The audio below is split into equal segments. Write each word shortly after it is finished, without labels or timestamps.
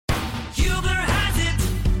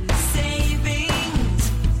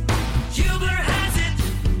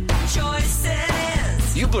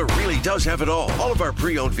does have it all. All of our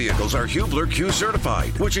pre-owned vehicles are Hubler Q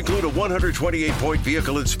certified, which include a 128-point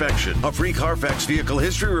vehicle inspection, a free Carfax vehicle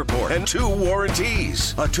history report, and 2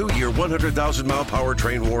 warranties. A 2-year, 100,000-mile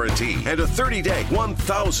powertrain warranty, and a 30-day,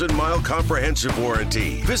 1,000-mile comprehensive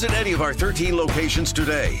warranty. Visit any of our 13 locations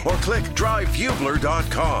today, or click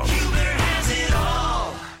drivehubler.com. Hubler has it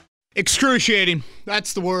all. Excruciating.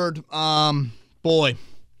 That's the word. Boy.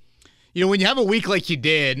 You know, when you have a week like you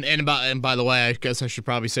did, and by the way, I guess I should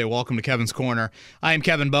probably say welcome to Kevin's Corner. I am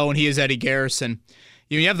Kevin Bowe, and he is Eddie Garrison.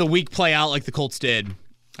 You have the week play out like the Colts did.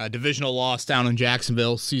 A divisional loss down in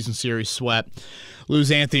Jacksonville, season series swept.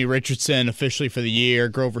 Lose Anthony Richardson officially for the year.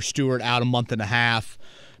 Grover Stewart out a month and a half.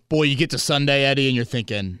 Boy, you get to Sunday, Eddie, and you're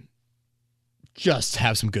thinking, just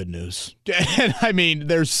have some good news. And I mean,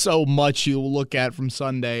 there's so much you look at from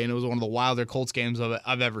Sunday, and it was one of the wilder Colts games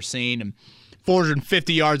I've ever seen. And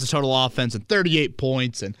 450 yards of total offense and 38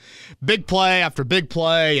 points and big play after big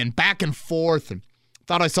play and back and forth. And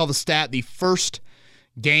thought I saw the stat, the first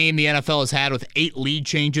game the NFL has had with 8 lead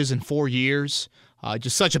changes in 4 years.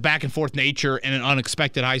 Just such a back and forth nature and an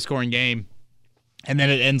unexpected high-scoring game. And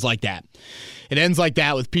then it ends like that. It ends like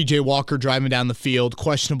that with P.J. Walker driving down the field,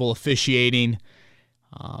 questionable officiating,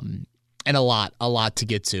 and a lot to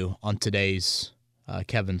get to on today's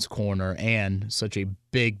Kevin's Corner, and such a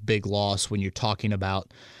big loss when you're talking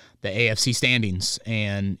about the AFC standings.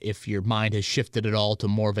 And if your mind has shifted at all to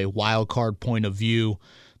more of a wild card point of view,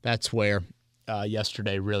 that's where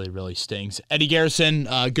yesterday really stings. Eddie Garrison,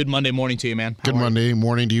 good Monday morning to you, man. Good Monday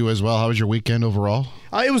morning to you as well. How was your weekend overall?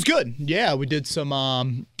 It was good. Yeah, we did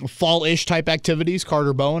some fall-ish type activities.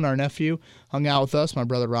 Carter Bowen, our nephew, hung out with us. My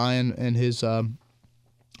brother Ryan and his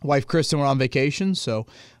wife Kristen were on vacation, so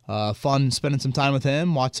fun spending some time with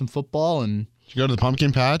him, watch some football. And did you go to the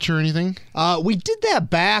pumpkin patch or anything? We did that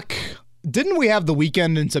back. Didn't we have the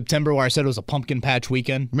weekend in September where I said it was a pumpkin patch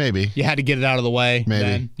weekend? Maybe. You had to get it out of the way. Maybe.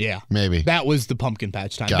 Then? Yeah. Maybe. That was the pumpkin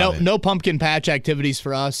patch time. No pumpkin patch activities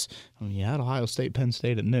for us. I mean, you had Ohio State, Penn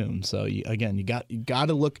State at noon. So you got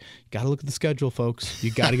to look at the schedule, folks.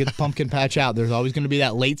 You got to get the pumpkin patch out. There's always going to be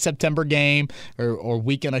that late September game or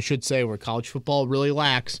weekend, I should say, where college football really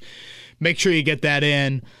lacks. Make sure you get that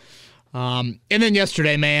in. And then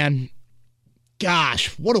yesterday, man,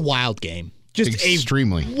 gosh, what a wild game. Just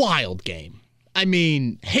extremely a wild game. I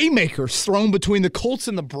mean, haymakers thrown between the Colts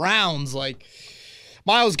and the Browns. Like,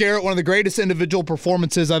 Myles Garrett, one of the greatest individual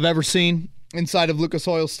performances I've ever seen inside of Lucas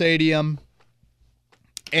Oil Stadium.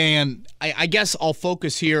 And I guess I'll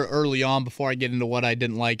focus here early on before I get into what I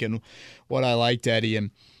didn't like and what I liked, Eddie.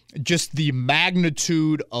 And just the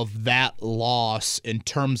magnitude of that loss in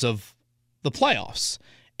terms of the playoffs.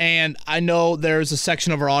 And I know there's a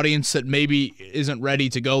section of our audience that maybe isn't ready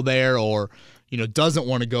to go there or, doesn't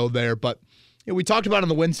want to go there. But we talked about it on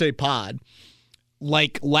the Wednesday pod.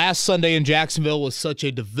 Like last Sunday in Jacksonville was such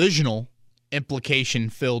a divisional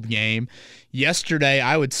implication-filled game. Yesterday,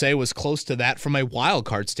 I would say, was close to that from a wild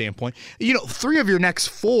card standpoint. 3 of your next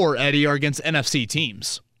 4, Eddie, are against NFC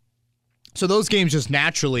teams. So those games just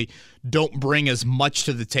naturally don't bring as much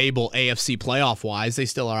to the table AFC playoff-wise. They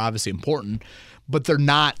still are obviously important, but they're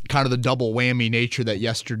not kind of the double whammy nature that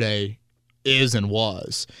yesterday is and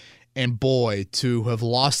was. And boy, to have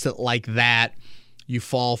lost it like that, you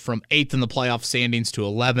fall from 8th in the playoff standings to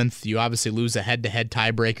 11th. You obviously lose a head-to-head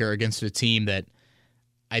tiebreaker against a team that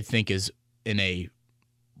I think is in a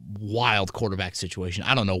wild quarterback situation.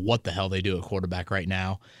 I don't know what the hell they do at quarterback right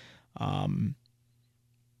now. God,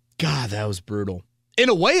 that was brutal. In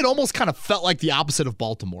a way, it almost kind of felt like the opposite of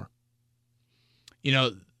Baltimore.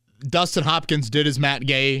 Dustin Hopkins did his Matt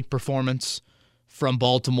Gay performance from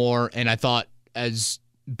Baltimore, and I thought as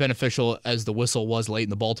beneficial as the whistle was late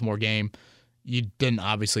in the Baltimore game, you didn't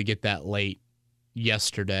obviously get that late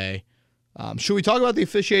yesterday. Should we talk about the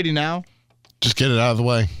officiating now? Just get it out of the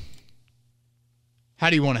way.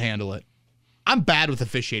 How do you want to handle it? I'm bad with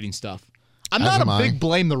officiating stuff. I'm not a big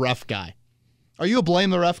blame the ref guy. Are you a blame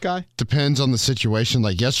the ref guy? Depends on the situation.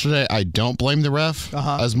 Like yesterday, I don't blame the ref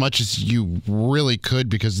as much as you really could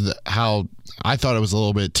because of how I thought it was a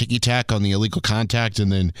little bit ticky-tack on the illegal contact.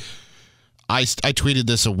 And then I tweeted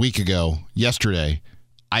this a week ago, yesterday.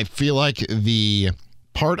 I feel like the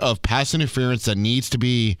part of pass interference that needs to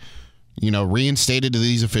be reinstated to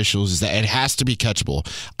these officials is that it has to be catchable.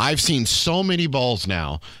 I've seen so many balls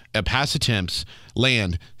now at pass attempts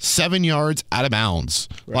land 7 yards out of bounds.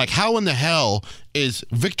 Right. Like, how in the hell is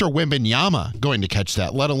Victor Wembanyama going to catch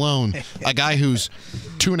that, let alone a guy who's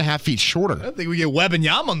 2.5 feet shorter? I think we get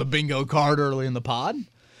Wembanyama on the bingo card early in the pod.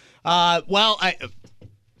 All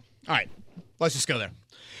right, let's just go there.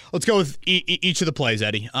 Let's go with each of the plays,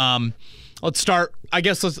 Eddie. Let's start. I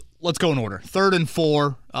guess let's go in order. 3rd and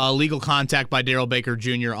 4, legal contact by Darrell Baker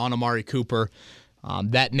Jr. on Amari Cooper.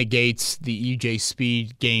 That negates the EJ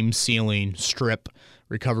Speed game-sealing strip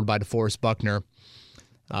recovered by DeForest Buckner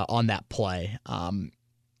on that play.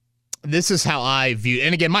 This is how I view,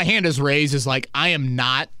 and again, my hand is raised as like, I am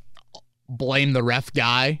not blame the ref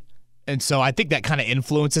guy. And so I think that kind of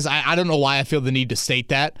influences. I don't know why I feel the need to state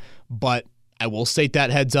that, but I will state that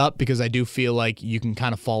heads up because I do feel like you can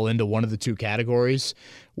kind of fall into one of the two categories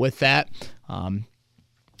with that.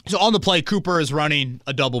 So on the play, Cooper is running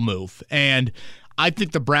a double move. And I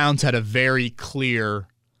think the Browns had a very clear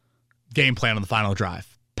game plan on the final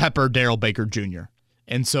drive. Pepper Darrell Baker Jr.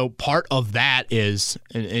 And so part of that is,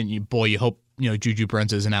 and you hope, Juju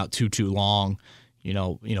Brents isn't out too long.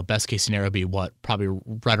 Best case scenario would be probably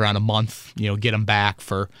right around a month, get him back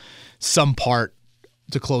for some part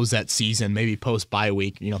to close that season, maybe post bye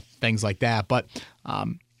week, things like that. But,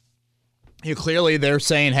 clearly they're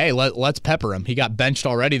saying, hey, let's pepper him. He got benched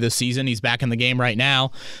already this season. He's back in the game right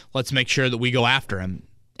now. Let's make sure that we go after him.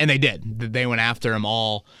 And they did. They went after him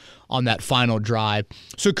all on that final drive.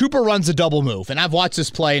 So Cooper runs a double move. And I've watched this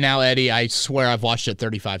play now, Eddie. I swear I've watched it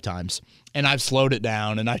 35 times. And I've slowed it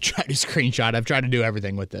down, and I tried to screenshot. I've tried to do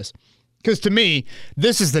everything with this. Because to me,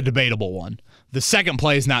 this is the debatable one. The second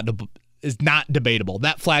play is not debatable.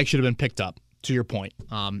 That flag should have been picked up, to your point.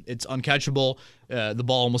 It's uncatchable. The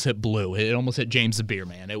ball almost hit Blue. It almost hit James the Beer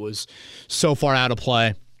Man. It was so far out of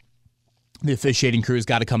play. The officiating crew's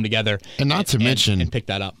got to come together and mention pick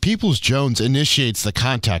that up. Peoples-Jones initiates the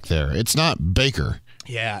contact there. It's not Baker.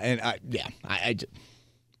 Yeah, and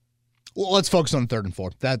well, let's focus on 3rd and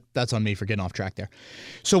 4. That's on me for getting off track there.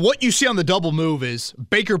 So what you see on the double move is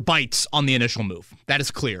Baker bites on the initial move. That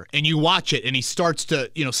is clear. And you watch it, and he starts to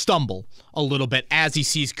stumble a little bit as he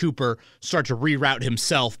sees Cooper start to reroute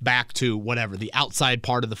himself back to whatever, the outside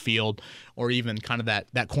part of the field or even kind of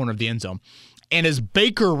that corner of the end zone. And as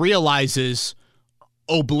Baker realizes,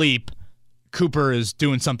 oh bleep, Cooper is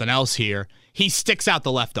doing something else here, he sticks out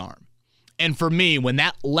the left arm. And for me, when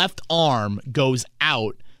that left arm goes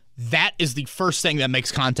out, that is the first thing that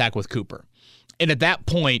makes contact with Cooper. And at that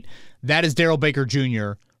point, that is Darrell Baker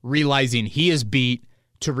Jr. realizing he is beat.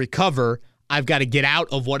 To recover, I've got to get out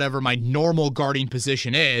of whatever my normal guarding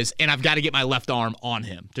position is, and I've got to get my left arm on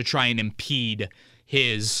him to try and impede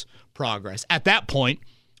his progress. At that point,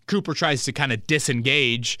 Cooper tries to kind of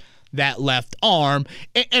disengage that left arm,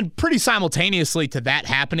 and pretty simultaneously to that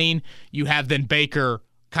happening, you have then Baker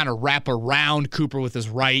kind of wrap around Cooper with his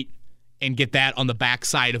right and get that on the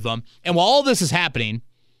backside of him. And while all this is happening,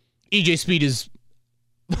 EJ Speed is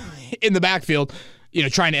in the backfield,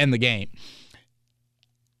 trying to end the game.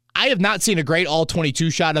 I have not seen a great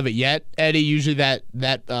all-22 shot of it yet, Eddie. Usually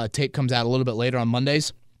that tape comes out a little bit later on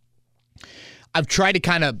Mondays. I've tried to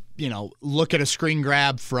kind of, look at a screen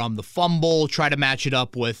grab from the fumble, try to match it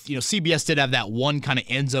up with, CBS did have that one kind of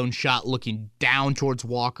end zone shot looking down towards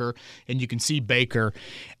Walker, and you can see Baker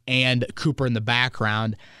and Cooper in the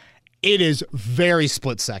background. It is very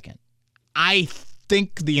split second. I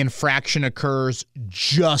think the infraction occurs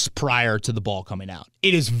just prior to the ball coming out.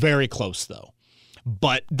 It is very close, though.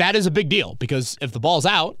 But that is a big deal because if the ball's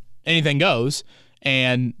out, anything goes,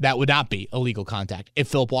 and that would not be illegal contact. If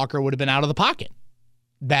Philip Walker would have been out of the pocket,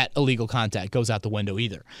 that illegal contact goes out the window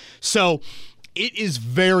either. So it is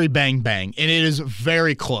very bang-bang, and it is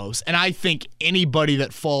very close. And I think anybody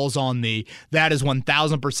that falls on that is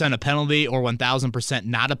 1,000% a penalty or 1,000%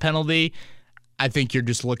 not a penalty, I think you're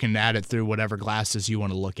just looking at it through whatever glasses you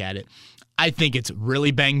want to look at it. I think it's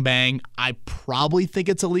really bang-bang. I probably think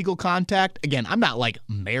it's illegal contact. Again, I'm not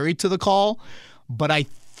married to the call, but I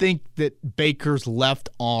think that Baker's left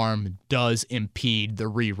arm does impede the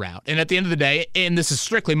reroute. And at the end of the day, and this is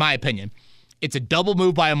strictly my opinion, it's a double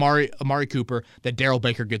move by Amari Cooper that Darrell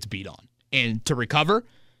Baker gets beat on. And to recover,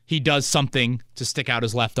 he does something to stick out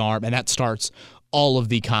his left arm, and that starts all of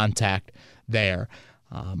the contact there.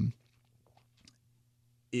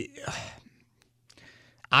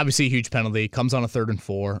 Obviously a huge penalty, comes on a 3rd and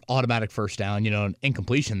 4, automatic first down, an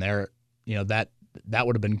incompletion there, that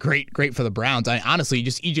would have been great for the Browns. Honestly,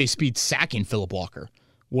 just EJ Speed sacking Philip Walker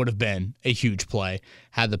would have been a huge play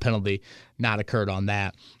had the penalty not occurred on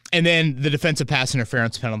that. And then the defensive pass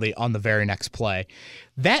interference penalty on the very next play.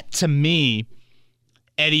 That, to me,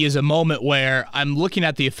 Eddie, is a moment where I'm looking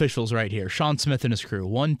at the officials right here. Sean Smith and his crew.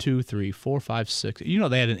 1, 2, 3, 4, 5, 6.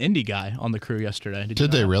 They had an Indy guy on the crew yesterday.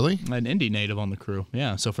 Did they really? An Indy native on the crew.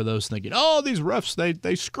 Yeah. So for those thinking, these refs,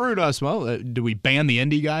 they screwed us. Well, do we ban the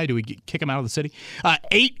Indy guy? Do we kick him out of the city?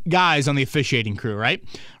 8 guys on the officiating crew, right?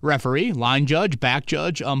 Referee, line judge, back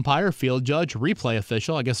judge, umpire, field judge, replay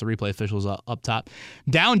official. I guess the replay official is up top.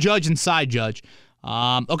 Down judge and side judge.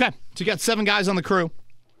 Okay, so you got 7 guys on the crew.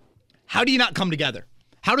 How do you not come together?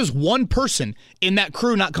 How does one person in that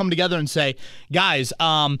crew not come together and say, guys,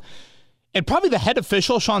 and probably the head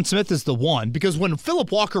official, Sean Smith, is the one, because when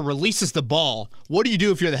Phillip Walker releases the ball, what do you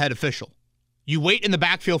do if you're the head official? You wait in the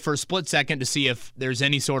backfield for a split second to see if there's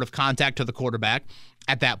any sort of contact to the quarterback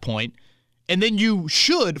at that point. And then you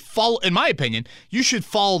should follow, in my opinion, you should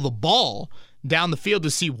follow the ball down the field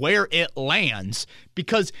to see where it lands,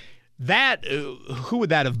 because that, who would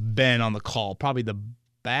that have been on the call? Probably the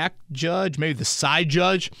back judge, maybe the side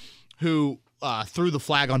judge who threw the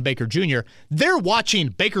flag on Baker Jr. They're watching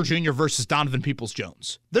Baker Jr. versus Donovan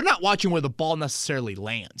Peoples-Jones. They're not watching where the ball necessarily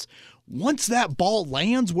lands. Once that ball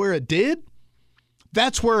lands where it did,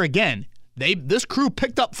 that's where, again, this crew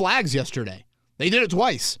picked up flags yesterday. They did it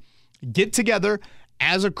twice. Get together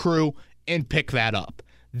as a crew and pick that up.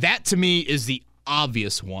 That, to me, is the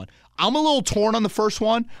obvious one. I'm a little torn on the first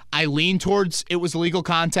one. I lean towards it was illegal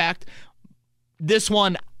contact. This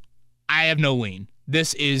one, I have no lean.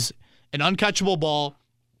 This is an uncatchable ball.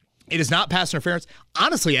 It is not pass interference.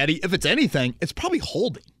 Honestly, Eddie, if it's anything, it's probably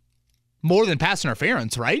holding more than pass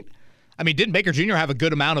interference, right? I mean, didn't Baker Jr. have a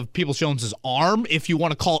good amount of Peoples-Jones' arm, if you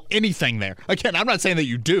want to call anything there? Again, I'm not saying that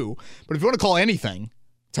you do, but if you want to call anything,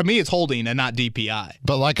 to me it's holding and not DPI.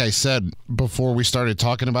 But like I said before we started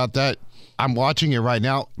talking about that, I'm watching it right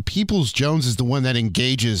now. Peoples-Jones is the one that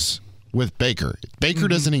engages with Baker. Baker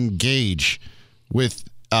doesn't engage with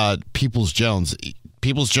Peoples-Jones.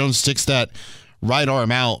 Peoples-Jones sticks that right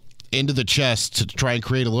arm out into the chest to try and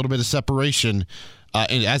create a little bit of separation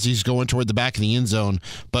and as he's going toward the back of the end zone.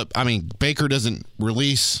 But, I mean, Baker doesn't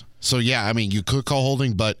release. So, yeah, I mean, you could call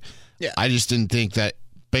holding, but I just didn't think that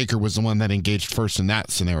Baker was the one that engaged first in that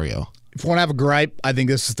scenario. If you want to have a gripe, I think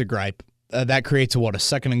this is the gripe. That creates a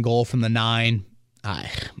 2nd and goal from the 9. I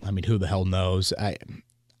mean, who the hell knows? I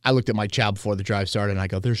looked at my chow before the drive started, and I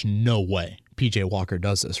go, there's no way P.J. Walker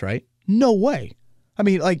does this, right? No way. I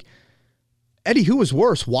mean, like, Eddie, who was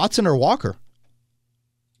worse, Watson or Walker?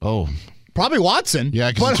 Oh. Probably Watson.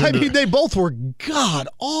 Yeah, but, I mean, they both were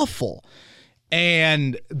god-awful.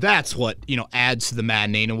 And that's what, adds to the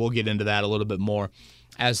maddening, and we'll get into that a little bit more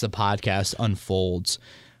as the podcast unfolds.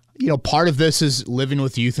 Part of this is living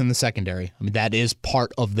with youth in the secondary. I mean, that is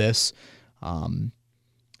part of this.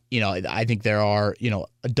 I think there are,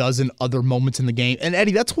 a dozen other moments in the game. And,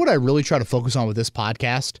 Eddie, that's what I really try to focus on with this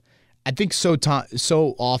podcast. I think so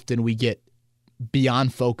often we get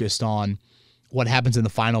beyond focused on what happens in the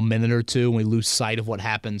final minute or two, and we lose sight of what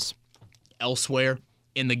happens elsewhere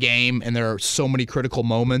in the game, and there are so many critical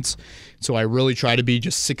moments. So I really try to be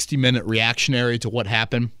just 60-minute reactionary to what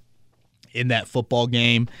happened in that football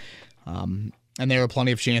game. And there were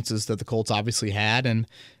plenty of chances that the Colts obviously had, and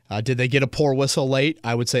did they get a poor whistle late?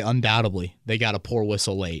 I would say undoubtedly they got a poor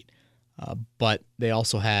whistle late. But they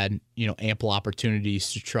also had, ample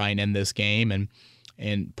opportunities to try and end this game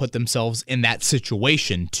and put themselves in that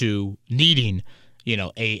situation to needing,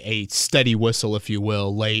 a steady whistle, if you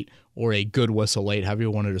will, late, or a good whistle late, however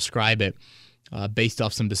you want to describe it, based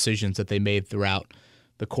off some decisions that they made throughout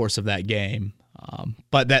the course of that game.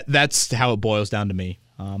 But that's how it boils down to me.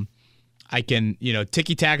 I can,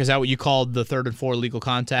 ticky-tack, is that what you called the 3rd and 4 legal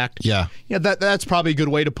contact? Yeah. Yeah, that's probably a good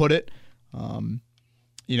way to put it.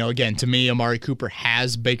 Again, to me, Amari Cooper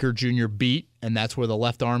has Baker Jr. beat, and that's where the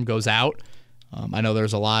left arm goes out. I know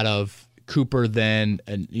there's a lot of Cooper then,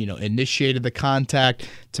 initiated the contact.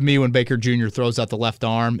 To me, when Baker Jr. throws out the left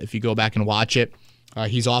arm, if you go back and watch it,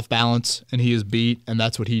 he's off balance and he is beat, and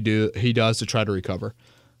that's what he does to try to recover.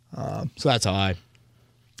 So that's how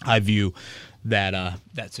I view that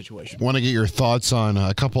situation. Want to get your thoughts on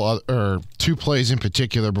a couple or 2 plays in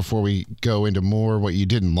particular before we go into more what you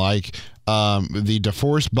didn't like. The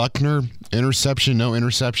DeForest Buckner interception, no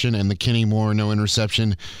interception, and the Kenny Moore, no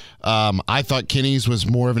interception. I thought Kenny's was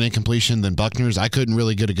more of an incompletion than Buckner's. I couldn't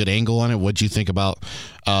really get a good angle on it. What'd you think about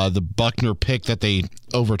the Buckner pick that they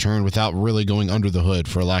overturned without really going under the hood,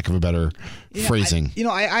 for lack of a better phrasing?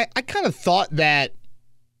 I kind of thought that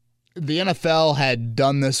the NFL had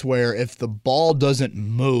done this where if the ball doesn't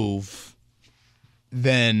move,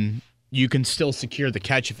 then you can still secure the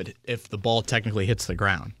catch if the ball technically hits the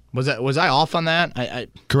ground. Was I off on that?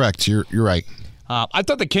 Correct. You're right. I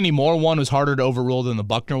thought the Kenny Moore one was harder to overrule than the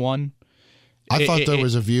Buckner one. I thought there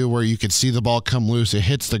was a view where you could see the ball come loose, it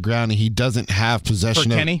hits the ground, and he doesn't have possession for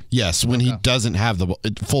of Kenny? Yes, when he doesn't have the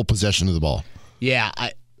full possession of the ball. Yeah,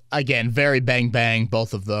 again, very bang,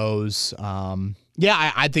 both of those.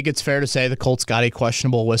 I think it's fair to say the Colts got a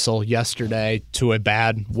questionable whistle yesterday to a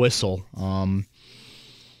bad whistle.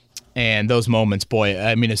 And those moments, boy,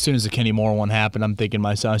 I mean, as soon as the Kenny Moore one happened, I'm thinking to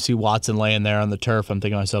myself, I see Watson laying there on the turf. I'm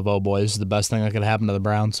thinking to myself, oh boy, this is the best thing that could happen to the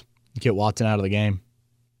Browns. Get Watson out of the game.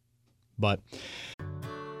 But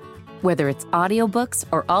whether it's audiobooks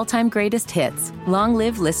or all-time greatest hits, long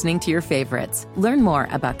live listening to your favorites. Learn more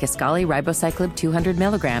about Kisqali Ribociclib 200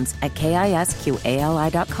 milligrams at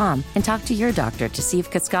KISQALI.com and talk to your doctor to see if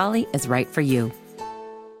Kisqali is right for you.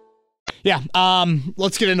 yeah,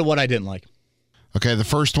 let's get into what I didn't like. Okay, the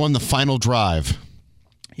first one, the final drive.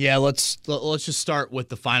 Yeah, let's just start with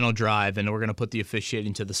the final drive, and we're going to put the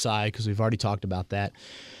officiating to the side because we've already talked about that.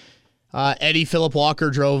 Eddie Phillip Walker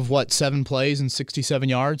drove, 7 plays and 67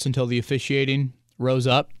 yards until the officiating rose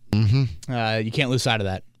up. Mm-hmm. You can't lose sight of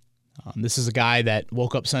that. This is a guy that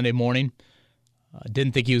woke up Sunday morning,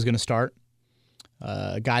 didn't think he was going to start,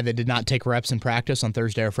 a guy that did not take reps in practice on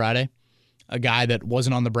Thursday or Friday, a guy that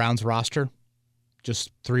wasn't on the Browns roster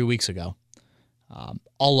just 3 weeks ago.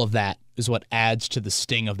 All of that is what adds to the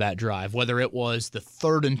sting of that drive, whether it was the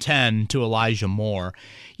 3rd and 10 to Elijah Moore.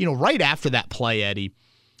 Right after that play, Eddie,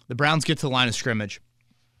 the Browns get to the line of scrimmage,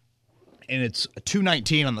 and it's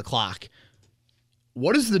 2:19 on the clock.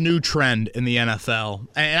 What is the new trend in the NFL,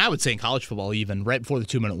 and I would say in college football even, right before the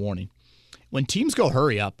 2-minute warning? When teams go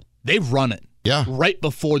hurry up, they run it right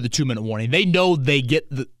before the 2-minute warning. They know they get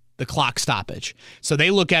the clock stoppage, so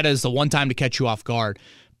they look at it as the one time to catch you off guard.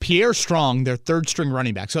 Pierre Strong, their third-string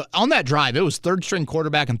running back. So on that drive, it was third-string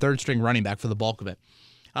quarterback and third-string running back for the bulk of it.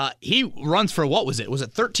 He runs for, what was it? Was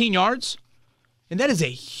it 13 yards? And that is a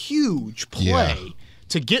huge play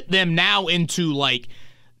to get them now into,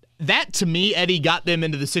 that to me, Eddie, got them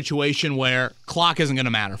into the situation where clock isn't going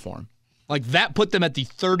to matter for them. That put them at the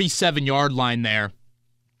 37-yard line there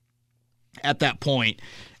at that point.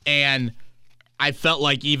 And I felt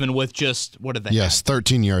like even with just, what did they have?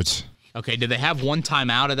 13 yards. Okay, did they have one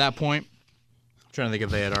timeout at that point? I'm trying to think if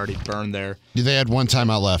they had already burned their... They had one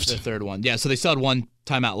timeout left. The third one. Yeah, so they still had one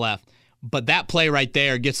timeout left. But that play right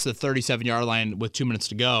there gets to the 37-yard line with 2 minutes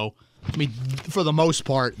to go. I mean, for the most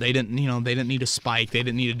part, they didn't need a spike. They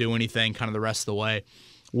didn't need to do anything kind of the rest of the way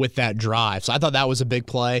with that drive. So I thought that was a big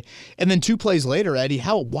play. And then 2 plays later, Eddie,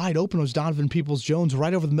 how wide open was Donovan Peoples-Jones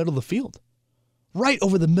right over the middle of the field? Right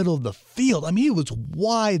over the middle of the field. I mean, he was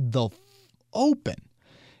wide open.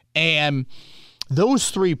 And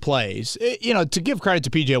those 3 plays, to give credit to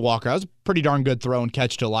P.J. Walker, that was a pretty darn good throw and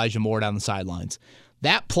catch to Elijah Moore down the sidelines.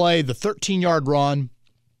 That play, the 13-yard run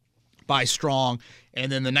by Strong,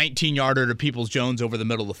 and then the 19-yarder to Peoples-Jones over the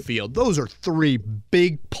middle of the field. Those are 3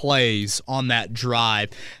 big plays on that drive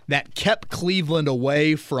that kept Cleveland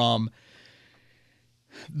away from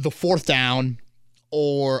the 4th down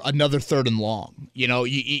or another 3rd and long.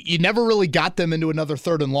 You never really got them into another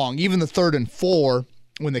 3rd and long. Even the 3rd and 4,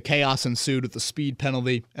 when the chaos ensued with the speed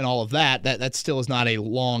penalty and all of that still is not a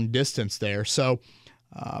long distance there. So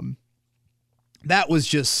that was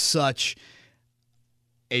just such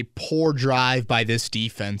a poor drive by this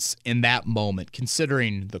defense in that moment,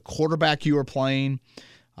 considering the quarterback you were playing,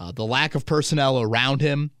 the lack of personnel around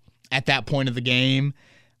him at that point of the game.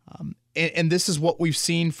 And this is what we've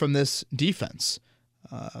seen from this defense.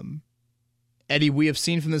 Eddie, we have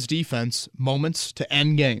seen from this defense moments to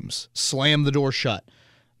end games, slam the door shut,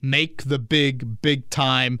 make the big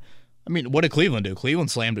time. I mean, what did Cleveland do? Cleveland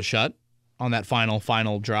slammed it shut on that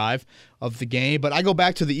final drive of the game. But I go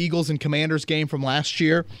back to the Eagles and Commanders game from last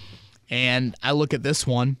year, and I look at this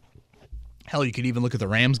one. Hell, you could even look at the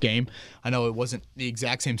Rams game. I know it wasn't the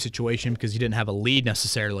exact same situation because you didn't have a lead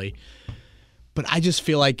necessarily, but I just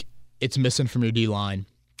feel like it's missing from your D-line.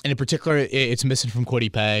 And in particular, it's missing from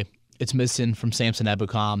Kwity Paye. It's missing from Samson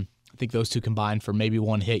Ebukam. I think those 2 combined for maybe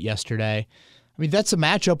 1 hit yesterday. I mean, that's a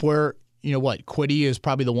matchup where, Kwity is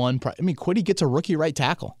probably the one. Kwity gets a rookie right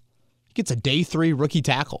tackle. He gets a day 3 rookie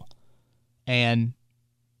tackle. And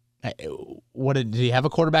did he have a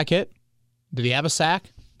quarterback hit? Did he have a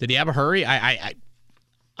sack? Did he have a hurry?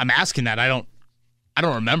 I'm asking that. I don't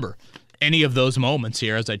remember any of those moments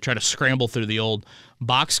here as I try to scramble through the old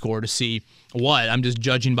box score to see what. I'm just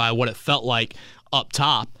judging by what it felt like up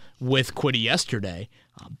top with Kwity yesterday.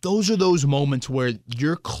 Those are those moments where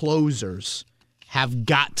your closers have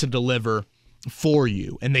got to deliver for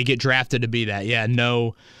you, and they get drafted to be that. Yeah,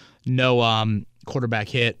 no quarterback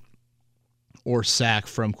hit or sack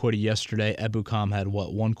from Kwity yesterday. Ebukam had,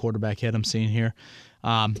 1 quarterback hit I'm seeing here.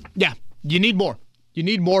 Yeah, you need more. You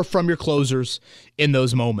need more from your closers in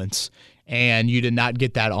those moments, and you did not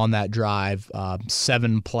get that on that drive.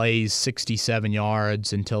 7 plays, 67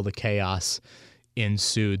 yards until the chaos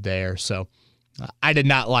ensued there. So I did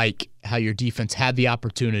not like how your defense had the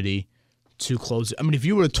opportunity to close it. I mean, if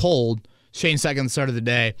you would have told Shane Steichen at the start of the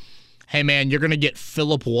day, hey, man, you're going to get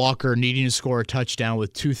Phillip Walker needing to score a touchdown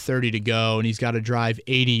with 2:30 to go, and he's got to drive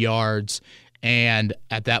 80 yards. And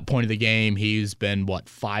at that point of the game, he's been,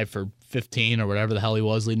 5 for 15 or whatever the hell he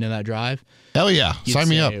was leading in that drive. Hell yeah. Sign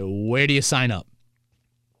me up. Where do you sign up?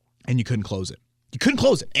 And you couldn't close it. You couldn't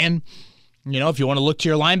close it. And, if you want to look to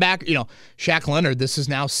your linebacker, Shaq Leonard, this is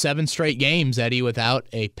now 7 straight games, Eddie, without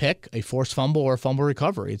a pick, a forced fumble, or a fumble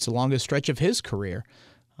recovery. It's the longest stretch of his career.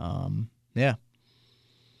 Yeah.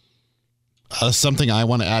 Something I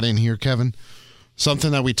want to add in here, Kevin.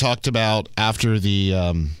 Something that we talked about after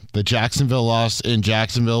the Jacksonville loss in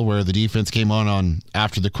Jacksonville, where the defense came on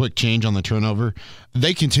after the quick change on the turnover.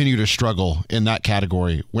 They continue to struggle in that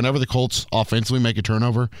category. Whenever the Colts offensively make a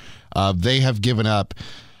turnover, they have given up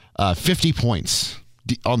 50 points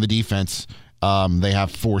on the defense. They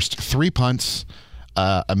have forced 3 punts,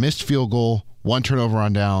 a missed field goal, 1 turnover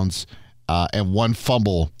on downs, and 1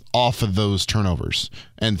 fumble off of those turnovers.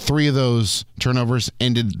 And 3 of those turnovers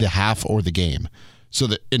ended the half or the game. So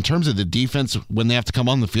that in terms of the defense, when they have to come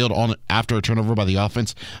on the field after a turnover by the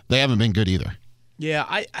offense, they haven't been good either. Yeah,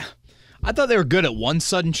 I thought they were good at one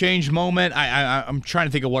sudden change moment. I'm trying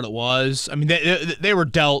to think of what it was. I mean, they were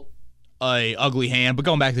dealt a ugly hand, but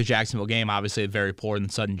going back to the Jacksonville game, obviously very poor in the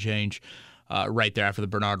sudden change right there after the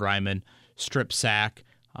Bernard Ryman strip sack.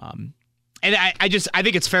 And I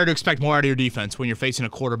think it's fair to expect more out of your defense when you're facing a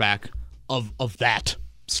quarterback of that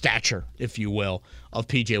stature, if you will, of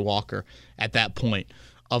P.J. Walker at that point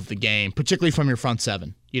of the game, particularly from your front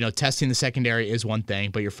seven. Testing the secondary is one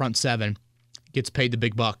thing, but your front seven gets paid the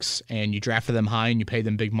big bucks, and you drafted them high and you paid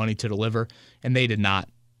them big money to deliver, and they did not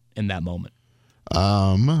in that moment.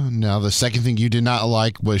 Now, the second thing you did not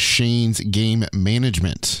like was Shane's game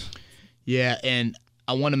management. Yeah, and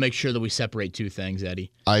I want to make sure that we separate 2 things,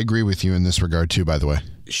 Eddie. I agree with you in this regard, too, by the way.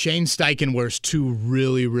 Shane Steichen wears 2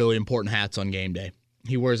 really, really important hats on game day.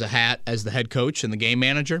 He wears a hat as the head coach and the game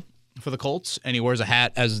manager for the Colts, and he wears a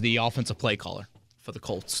hat as the offensive play caller for the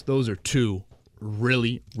Colts. Those are 2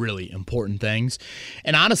 really, really important things.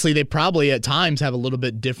 And honestly, they probably at times have a little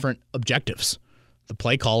bit different objectives. The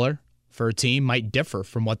play caller for a team might differ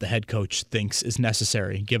from what the head coach thinks is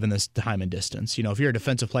necessary given this time and distance. If you're a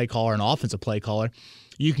defensive play caller and offensive play caller,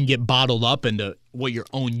 you can get bottled up into what your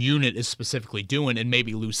own unit is specifically doing and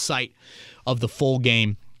maybe lose sight of the full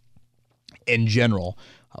game in general.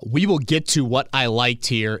 We will get to what I liked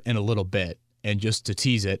here in a little bit. And just to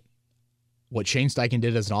tease it, what Shane Steichen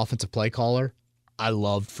did as an offensive play caller, I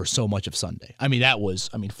loved for so much of Sunday. I mean,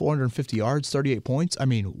 450 yards, 38 points.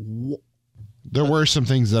 There were some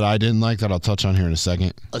things that I didn't like that I'll touch on here in a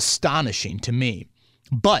second. Astonishing to me.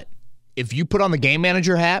 But if you put on the game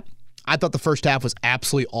manager hat, I thought the first half was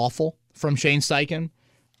absolutely awful from Shane Steichen.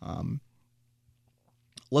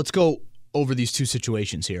 Let's go over these 2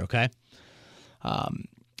 situations here, okay?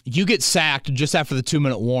 You get sacked just after the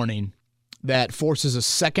 2-minute warning that forces a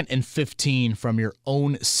 2nd and 15 from your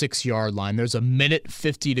own 6-yard line. There's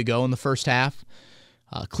 1:50 to go in the first half.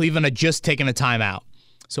 Cleveland had just taken a timeout.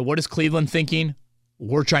 So what is Cleveland thinking?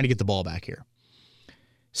 We're trying to get the ball back here.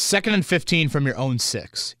 2nd and 15 from your own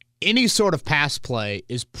 6. Any sort of pass play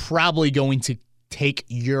is probably going to take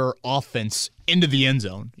your offense into the end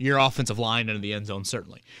zone, your offensive line into the end zone,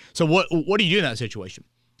 certainly. So what do you do in that situation?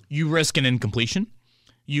 You risk an incompletion.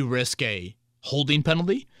 You risk a holding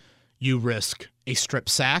penalty. You risk a strip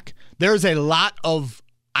sack. There's a lot of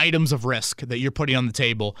items of risk that you're putting on the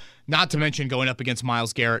table, not to mention going up against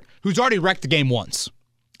Myles Garrett, who's already wrecked the game once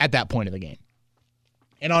at that point of the game.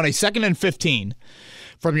 And on a 2nd and 15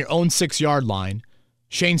 from your own 6-yard line,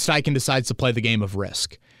 Shane Steichen decides to play the game of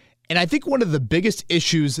risk. And I think one of the biggest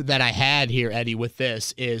issues that I had here, Eddie, with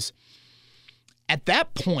this is at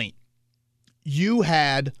that point, you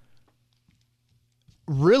had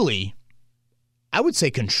really, I would say,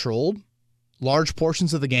 controlled large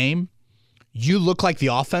portions of the game. You look like the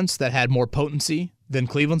offense that had more potency than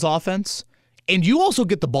Cleveland's offense. And you also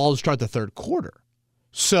get the ball to start the third quarter.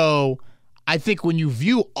 So I think when you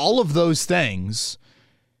view all of those things,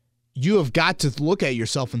 you have got to look at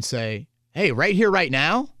yourself and say, hey, right here, right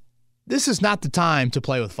now, this is not the time to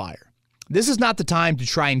play with fire. This is not the time to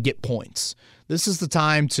try and get points. This is the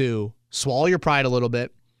time to swallow your pride a little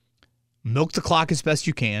bit, milk the clock as best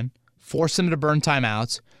you can, force them to burn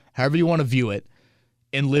timeouts, however you want to view it,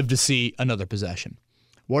 and live to see another possession.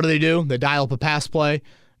 What do? They dial up a pass play.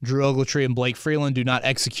 Drew Ogletree and Blake Freeland do not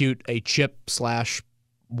execute a chip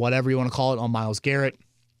 / whatever you want to call it on Myles Garrett.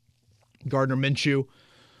 Gardner Minshew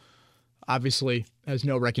obviously has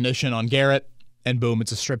no recognition on Garrett, and boom,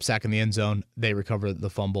 it's a strip sack in the end zone. They recover the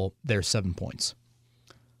fumble. There's 7 points.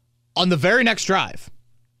 On the very next drive,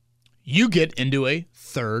 you get into a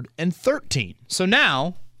 3rd and 13. So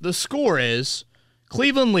now the score is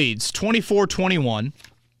Cleveland leads 24-21.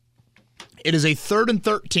 It is a 3rd and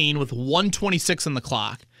 13 with 1:26 on the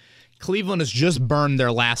clock. Cleveland has just burned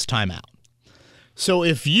their last timeout. So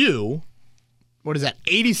if you,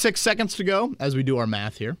 86 seconds to go, as we do our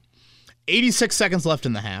math here, 86 seconds left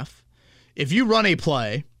in the half. If you run a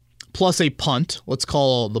play plus a punt, let's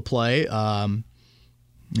call the play,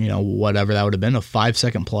 whatever that would have been, a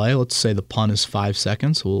 5-second play. Let's say the punt is 5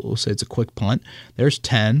 seconds. We'll say it's a quick punt. There's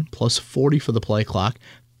 10 plus 40 for the play clock,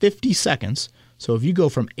 50 seconds. So if you go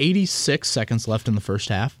from 86 seconds left in the first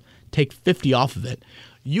half, take 50 off of it,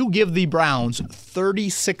 you give the Browns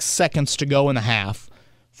 36 seconds to go in the half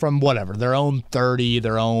from whatever, their own 30,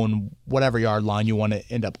 their own whatever yard line you want to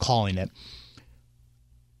end up calling it.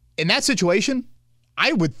 In that situation,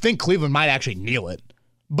 I would think Cleveland might actually kneel it.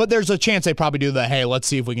 But there's a chance they probably do the, hey, let's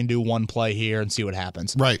see if we can do one play here and see what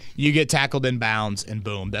happens. Right. You get tackled in bounds, and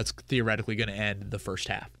boom, that's theoretically going to end the first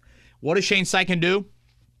half. What does Shane Steichen do?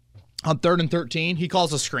 On 3rd and 13, he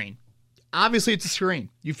calls a screen. Obviously, it's a screen.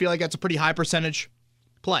 You feel like that's a pretty high percentage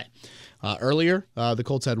play. Earlier, the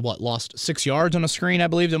Colts had, lost 6 yards on a screen, I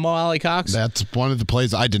believe, to Mo Alley-Cox. That's one of the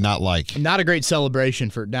plays I did not like. Not a great celebration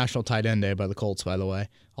for National Tight End Day by the Colts, by the way,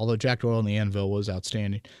 although Jack Doyle in the Anvil was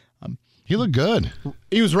outstanding. He looked good.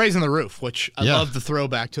 He was raising the roof, which I love the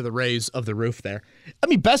throwback to the raise of the roof there. I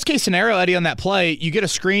mean, best case scenario, Eddie, on that play, you get a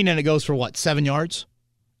screen and it goes for, 7 yards?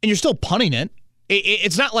 And you're still punting it.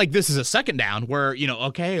 It's not like this is a second down where,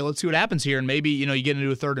 okay, let's see what happens here. And maybe, you get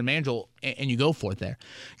into a 3rd and manageable and you go for it there.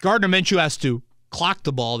 Gardner Minshew has to clock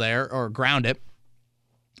the ball there or ground it.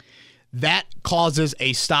 That causes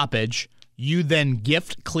a stoppage. You then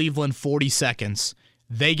gift Cleveland 40 seconds.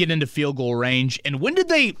 They get into field goal range. And when did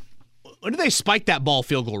they spike that ball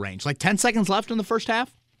field goal range? 10 seconds left in the first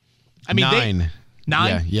half? I mean, 9.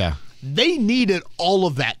 9? Yeah. They needed all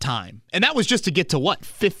of that time. And that was just to get to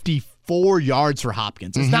 54 yards for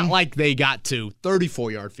Hopkins. It's not like they got to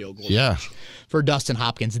 34-yard field goal range for Dustin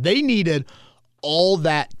Hopkins. They needed all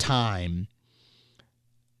that time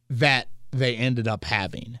that they ended up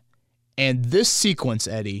having. And this sequence,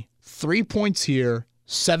 Eddie, 3 points here,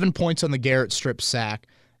 7 points on the Garrett strip sack,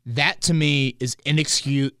 that to me is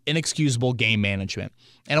inexcusable game management.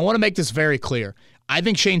 And I want to make this very clear. I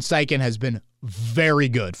think Shane Steichen has been very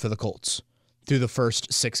good for the Colts through the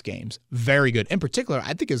first 6 games. Very good. In particular,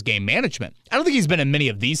 I think his game management. I don't think he's been in many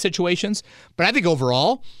of these situations, but I think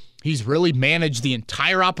overall, he's really managed the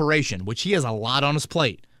entire operation, which he has a lot on his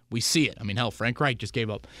plate. We see it. I mean, hell, Frank Reich just gave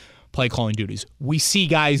up play calling duties. We see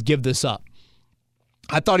guys give this up.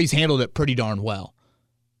 I thought he's handled it pretty darn well.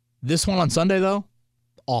 This one on Sunday, though,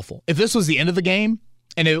 awful. If this was the end of the game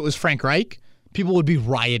and it was Frank Reich, people would be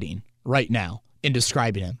rioting right now in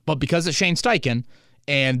describing him. But because it's Shane Steichen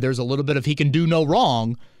and there's a little bit of he can do no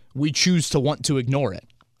wrong, we choose to want to ignore it.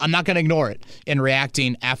 I'm not going to ignore it in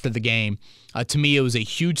reacting after the game. To me, it was a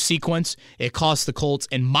huge sequence. It cost the Colts,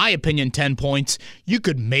 in my opinion, 10 points. You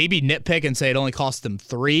could maybe nitpick and say it only cost them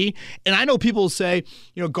 3. And I know people say,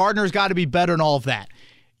 Gardner's got to be better and all of that.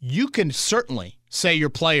 You can certainly say your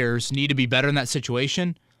players need to be better in that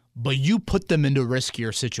situation, but you put them into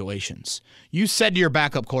riskier situations. You said to your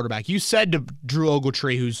backup quarterback, you said to Drew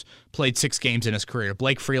Ogletree, who's played 6 games in his career,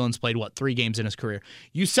 Blake Freeland's played, 3 games in his career.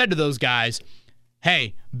 You said to those guys,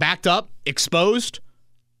 hey, backed up, exposed,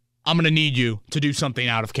 I'm going to need you to do something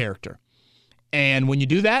out of character. And when you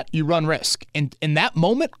do that, you run risk. And in that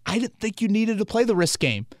moment, I didn't think you needed to play the risk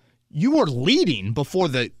game. You were leading before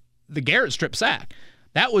the Garrett strip sack.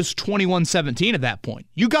 That was 21-17 at that point.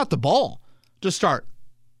 You got the ball to start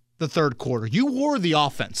the third quarter. You were the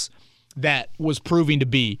offense that was proving to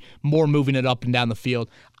be more moving it up and down the field.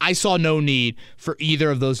 I saw no need for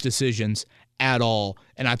either of those decisions at all,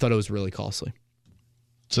 and I thought it was really costly.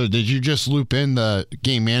 So did you just loop in the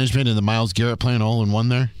game management and the Myles Garrett playing all in one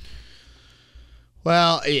there?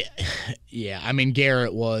 Well, yeah. I mean,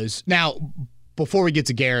 Garrett was... Now, before we get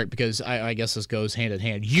to Garrett, because I guess this goes hand in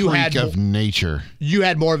hand, Freak of nature. You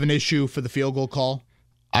had more of an issue for the field goal call?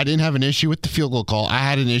 I didn't have an issue with the field goal call. I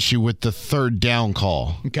had an issue with the third down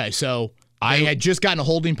call. Okay, so I had just gotten a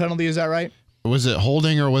holding penalty, is that right? Was it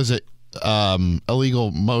holding or was it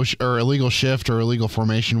illegal motion or illegal shift or illegal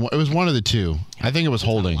formation? It was one of the two. I think it was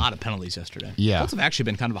holding. A lot of penalties yesterday. Yeah. Colts have actually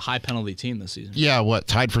been kind of a high penalty team this season. Yeah,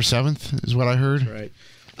 tied for 7th is what I heard. Right.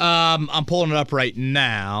 I'm pulling it up right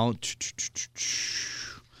now.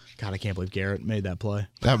 God, I can't believe Garrett made that play.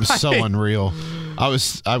 That was so unreal. I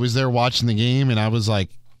was there watching the game, and I was like,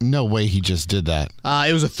 no way he just did that.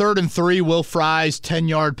 It was a 3rd and 3. Will Fry's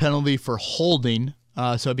 10-yard penalty for holding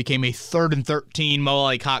So it became a 3rd and 13. Mo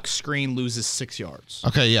Alley-Cox screen, loses 6 yards.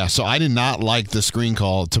 Okay, yeah. So I did not like the screen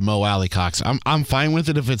call to Mo Alley-Cox. I'm fine with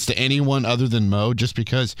it if it's to anyone other than Mo, just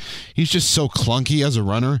because he's just so clunky as a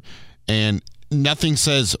runner, and nothing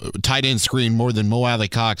says tight end screen more than Mo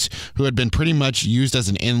Alley-Cox, who had been pretty much used as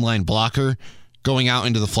an inline blocker going out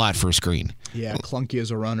into the flat for a screen. Yeah, clunky as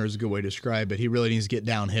a runner is a good way to describe it. He really needs to get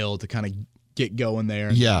downhill to kind of get going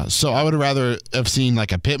there. Yeah, so I would rather have seen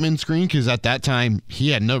like a Pittman screen, because at that time he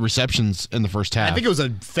had no receptions in the first half. I think it was a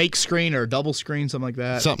fake screen or a double screen, something like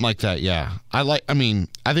that. Something like that, yeah. I think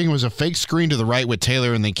it was a fake screen to the right with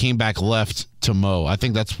Taylor, and they came back left to Mo. I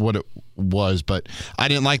think that's what it was, but I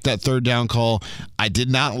didn't like that 3rd down call. I did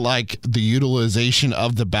not like the utilization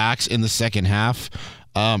of the backs in the second half.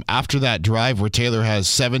 After that drive where Taylor has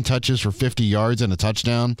 7 touches for 50 yards and a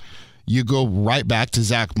touchdown, you go right back to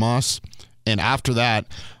Zach Moss. And after that,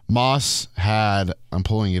 Moss had, I'm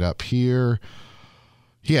pulling it up here,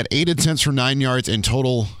 he had 8 attempts for 9 yards in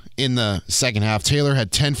total in the second half. Taylor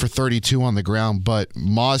had 10 for 32 on the ground, but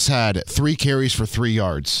Moss had 3 carries for 3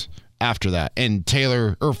 yards after that. And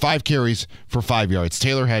 5 carries for 5 yards.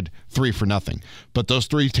 Taylor had 3 for nothing. But those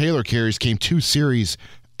 3 Taylor carries came 2 series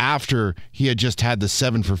after he had just had the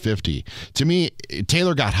 7 for 50. To me,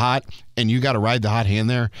 Taylor got hot, and you got to ride the hot hand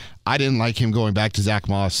there. I didn't like him going back to Zach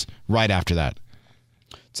Moss right after that.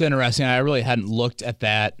 It's interesting. I really hadn't looked at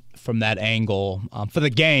that from that angle. For the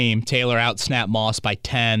game, Taylor outsnapped Moss by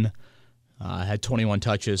 10, had 21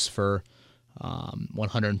 touches for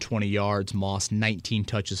 120 yards. Moss, 19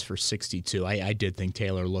 touches for 62. I did think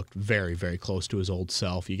Taylor looked very, very close to his old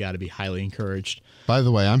self. You got to be highly encouraged. By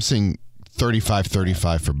the way, I'm seeing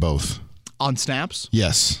 35-35 for both. On snaps?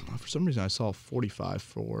 Yes. For some reason, I saw 45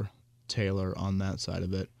 for Taylor on that side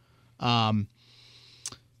of it.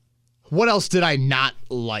 What else did I not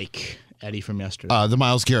like, Eddie, from yesterday? The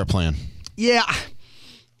Myles Garrett plan. Yeah.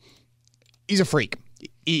 He's a freak.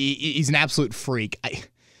 He's an absolute freak.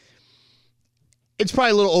 It's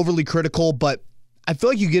probably a little overly critical, but I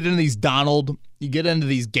feel like you get into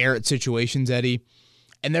these Garrett situations, Eddie,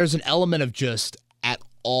 and there's an element of just at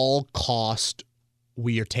all cost,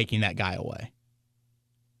 we are taking that guy away.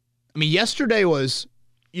 I mean, yesterday was,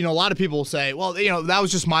 a lot of people will say, well, that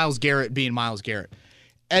was just Myles Garrett being Myles Garrett.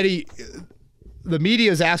 Eddie, the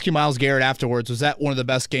media is asking Myles Garrett afterwards, was that one of the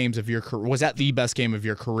best games of your career? Was that the best game of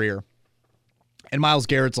your career? And Myles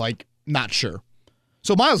Garrett's like, not sure.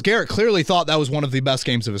 So Myles Garrett clearly thought that was one of the best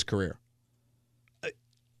games of his career.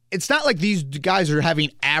 It's not like these guys are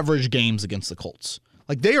having average games against the Colts.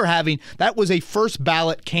 Like that was a first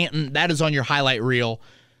ballot Canton, that is on your highlight reel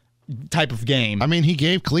type of game. I mean, he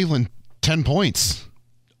gave Cleveland 10 points.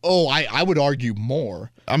 Oh, I would argue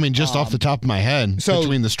more. I mean, just off the top of my head,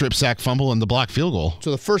 between the strip sack fumble and the block field goal.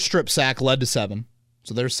 So the first strip sack led to 7.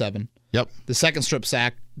 So there's 7. Yep. The second strip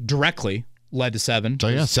sack directly led to 7. So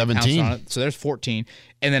yeah, 17. So there's 14.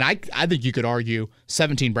 And then I think you could argue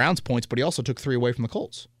 17 Browns points, but he also took 3 away from the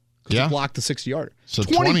Colts. Because he blocked the 60-yarder. So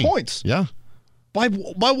 20 points. Yeah. By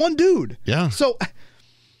one dude. Yeah. So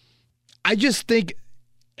I just think,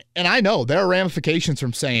 and I know there are ramifications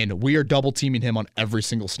from saying we are double teaming him on every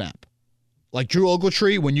single snap. Like Drew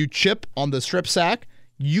Ogletree, when you chip on the strip sack,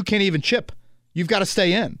 you can't even chip. You've got to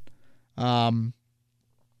stay in.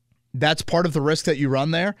 That's part of the risk that you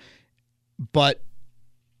run there. But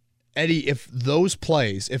Eddie, if those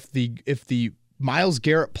plays, if the Myles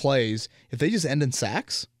Garrett plays, if they just end in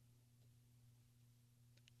sacks,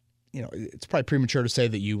 it's probably premature to say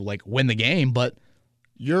that you win the game, but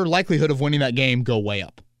your likelihood of winning that game go way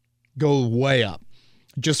up. Go way up.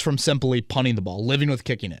 Just from simply punting the ball, living with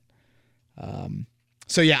kicking it.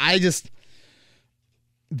 So yeah,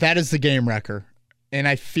 that is the game wrecker. And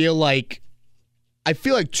I feel like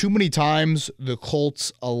too many times the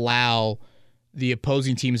Colts allow the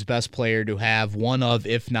opposing team's best player to have one of,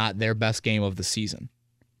 if not their best game of the season.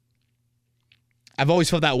 I've always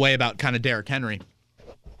felt that way about kind of Derrick Henry.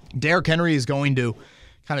 Derrick Henry is going to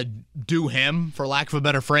kind of do him, for lack of a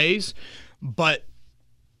better phrase, but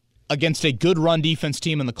against a good run defense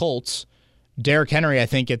team in the Colts, Derrick Henry, I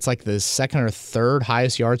think it's like the second or third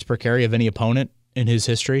highest yards per carry of any opponent in his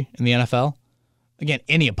history in the NFL. Again,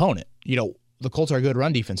 any opponent. The Colts are a good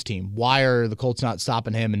run defense team. Why are the Colts not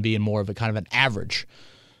stopping him and being more of a kind of an average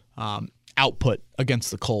output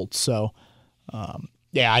against the Colts? So,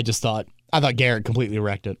 yeah, I thought Garrett completely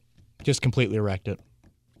wrecked it. Just completely wrecked it.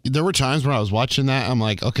 There were times when I was watching that, I'm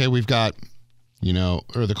like, okay, we've got,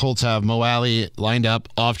 or the Colts have Mo Alley lined up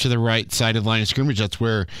off to the right side of the line of scrimmage. That's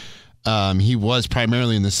where he was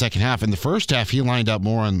primarily in the second half. In the first half, he lined up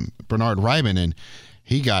more on Bernard Ryman, and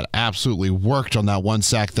he got absolutely worked on that one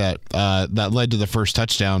sack that led to the first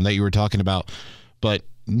touchdown that you were talking about. but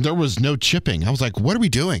there was no chipping. I was like, what are we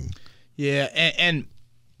doing? Yeah, and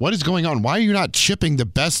what is going on? Why are you not chipping the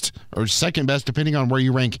best or second best, depending on where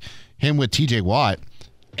you rank him with TJ Watt?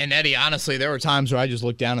 And Eddie, honestly, there were times where I just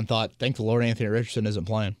looked down and thought, thank the Lord Anthony Richardson isn't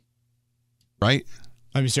playing. Right?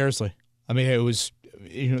 I mean, seriously. I mean, it was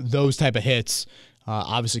those type of hits,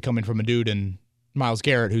 obviously coming from a dude in Myles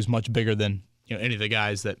Garrett, who's much bigger than any of the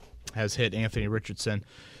guys that has hit Anthony Richardson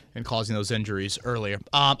and causing those injuries earlier.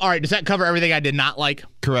 All right, does that cover everything I did not like?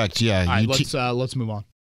 Correct, yeah. All right, let's move on.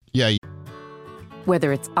 Yeah.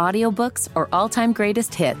 Whether it's audiobooks or all-time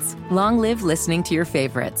greatest hits, long live listening to your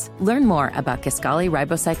favorites. Learn more about Kisqali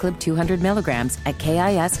Ribociclib 200 milligrams at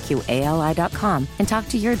KISQALI.com and talk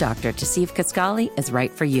to your doctor to see if Kisqali is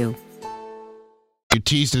right for you. You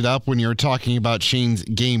teased it up when you were talking about Shane's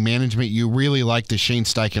game management. You really liked the Shane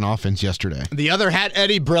Steichen offense yesterday. The other hat,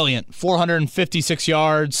 Eddie, brilliant. 456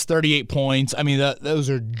 yards, 38 points. I mean, those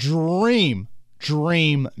are dream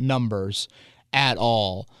numbers at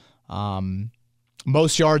all.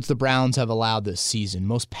 Most yards the Browns have allowed this season.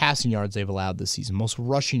 Most passing yards they've allowed this season. Most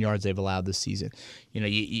rushing yards they've allowed this season.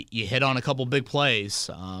 You hit on a couple big plays.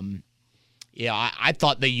 I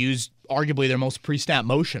thought they used arguably their most pre-snap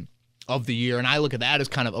motion of the year, and I look at that as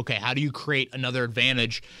kind of, okay, how do you create another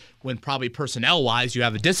advantage when probably personnel-wise you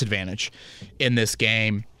have a disadvantage in this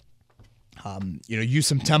game? Use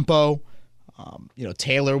some tempo.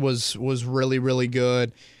 Taylor was really, really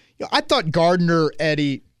good. I thought Gardner,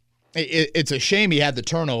 Eddie, it's a shame he had the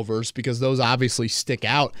turnovers because those obviously stick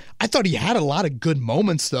out. I thought he had a lot of good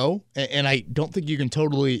moments, though, and I don't think you can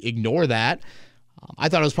totally ignore that. I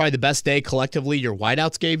thought it was probably the best day collectively your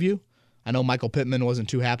wideouts gave you. I know Michael Pittman wasn't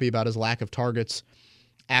too happy about his lack of targets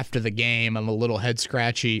after the game. I'm a little head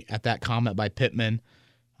scratchy at that comment by Pittman.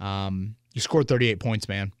 You scored 38 points,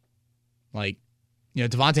 man.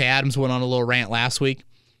 Devontae Adams went on a little rant last week.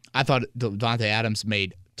 I thought Devontae Adams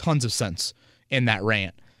made tons of sense in that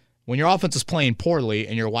rant. When your offense is playing poorly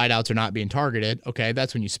and your wideouts are not being targeted, okay,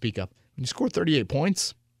 that's when you speak up. When you score 38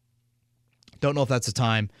 points, don't know if that's the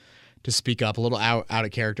time to speak up. A little out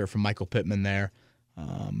of character from Michael Pittman there.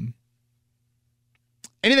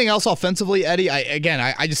 Anything else offensively, Eddie?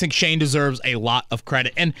 I just think Shane deserves a lot of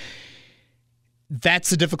credit. And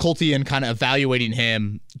that's the difficulty in kind of evaluating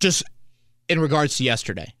him just in regards to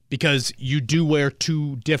yesterday, because you do wear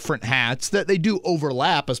two different hats that they do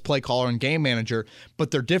overlap as play caller and game manager,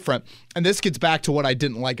 but they're different. And this gets back to what I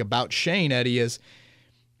didn't like about Shane, Eddie, is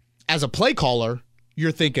as a play caller,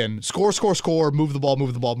 you're thinking score, move the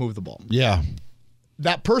ball. Yeah.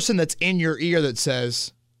 That person that's in your ear that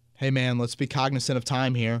says, hey, man, let's be cognizant of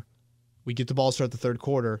time here. We get the ball to start the third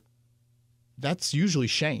quarter. That's usually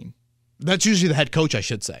Shane. That's usually the head coach, I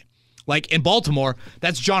should say. Like in Baltimore,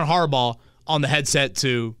 that's John Harbaugh on the headset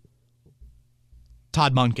to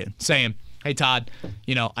Todd Monken saying, hey, Todd,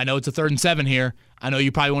 I know it's a 3rd and 7 here. I know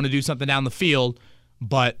you probably want to do something down the field,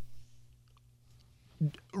 but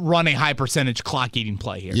run a high percentage clock eating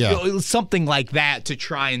play here. Yeah. Something like that to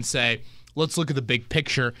try and say, let's look at the big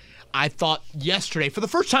picture. I thought yesterday, for the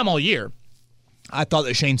first time all year, I thought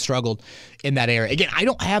that Shane struggled in that area. Again, I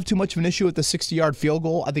don't have too much of an issue with the 60-yard field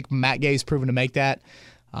goal. I think Matt Gay's proven to make that.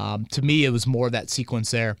 To me, it was more of that sequence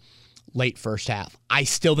there late first half. I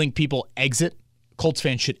still think Colts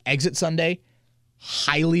fans should exit Sunday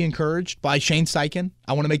highly encouraged by Shane Steichen.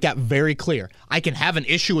 I want to make that very clear. I can have an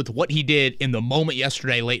issue with what he did in the moment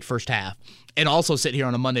yesterday, late first half, and also sit here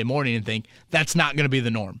on a Monday morning and think that's not going to be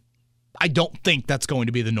the norm. I don't think that's going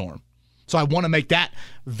to be the norm. So I want to make that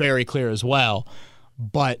very clear as well.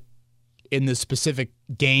 But in the specific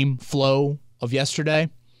game flow of yesterday,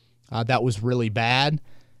 that was really bad.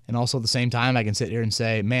 And also at the same time, I can sit here and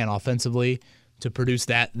say, man, offensively, to produce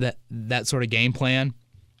that sort of game plan,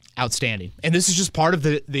 outstanding. And this is just part of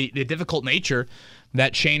the difficult nature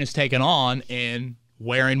that Shane has taken on in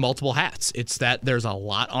wearing multiple hats. It's that there's a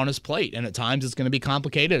lot on his plate, and at times it's going to be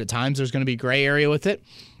complicated. At times there's going to be gray area with it.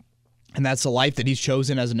 And that's the life that he's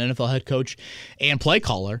chosen as an NFL head coach and play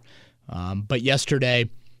caller. But yesterday,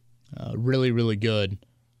 really, really good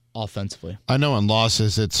offensively. I know in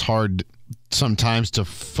losses it's hard sometimes to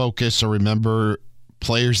focus or remember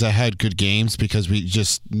players that had good games because we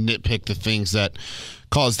just nitpick the things that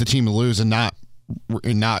caused the team to lose and not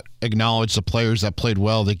acknowledge the players that played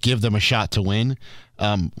well to give them a shot to win.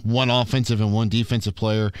 One offensive and one defensive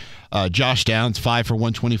player. Josh Downs, 5 for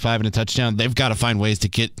 125 and a touchdown. They've got to find ways to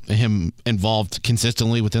get him involved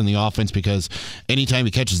consistently within the offense because anytime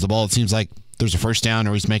he catches the ball, it seems like there's a first down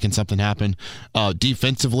or he's making something happen.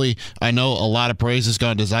 Defensively, I know a lot of praise has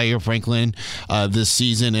gone to Zaire Franklin this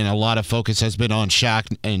season, and a lot of focus has been on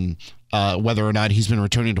Shaq and whether or not he's been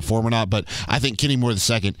returning to form or not. But I think Kenny Moore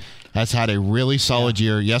II has had a really solid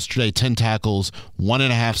year. Yesterday, 10 tackles,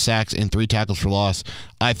 1.5 sacks, and 3 tackles for loss.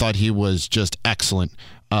 I thought he was just excellent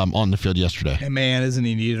on the field yesterday. And man, isn't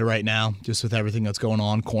he needed right now, just with everything that's going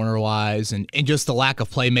on corner-wise and just the lack of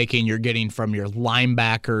playmaking you're getting from your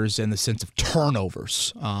linebackers and the sense of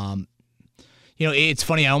turnovers. It's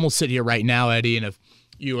funny, I almost sit here right now, Eddie, and if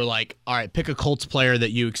you were like, all right, pick a Colts player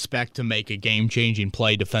that you expect to make a game-changing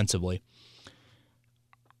play defensively.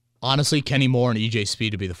 Honestly, Kenny Moore and E.J.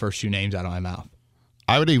 Speed would be the first 2 names out of my mouth.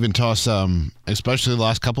 I would even toss, especially the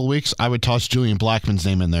last couple of weeks, I would toss Julian Blackmon's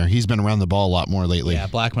name in there. He's been around the ball a lot more lately. Yeah,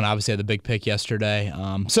 Blackmon obviously had the big pick yesterday.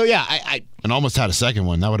 I almost had a second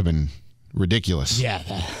one. That would have been ridiculous. Yeah,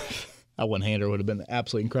 that one-hander would have been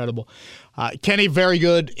absolutely incredible. Kenny, very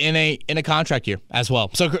good in a contract year as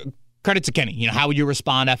well. So credit to Kenny. How would you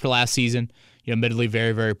respond after last season? Admittedly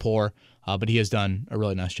very, very poor, but he has done a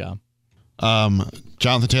really nice job.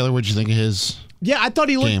 Jonathan Taylor, what did you think of his Yeah, I thought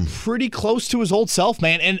he looked game? Pretty close to his old self,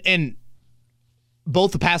 man, and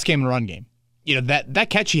both the pass game and run game. That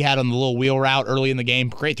catch he had on the little wheel route early in the game,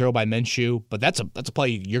 great throw by Minshew, but that's a play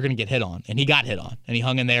you're going to get hit on, and he got hit on, and he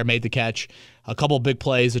hung in there, made the catch. A couple of big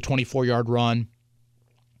plays, a 24-yard run.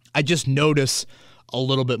 I just notice a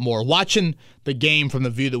little bit more. Watching the game from the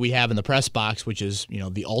view that we have in the press box, which is,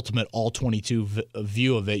 the ultimate all 22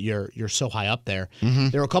 view of it, you're so high up there. Mm-hmm.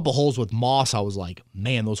 There were a couple holes with Moss. I was like,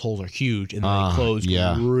 man, those holes are huge, and then they closed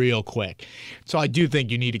real quick. So I do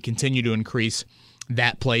think you need to continue to increase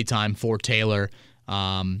that play time for Taylor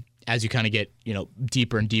as you kind of get,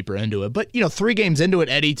 deeper and deeper into it. But, 3 games into it,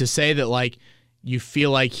 Eddie, to say that, you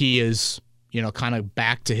feel like he is, kind of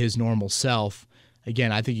back to his normal self,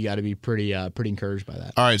 again, I think you got to be pretty encouraged by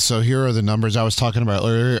that. All right, so here are the numbers I was talking about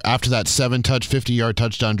earlier. After that 50-yard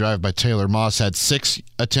touchdown drive by Taylor, Moss had 6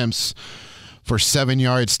 attempts for 7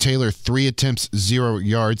 yards. Taylor, 3 attempts, 0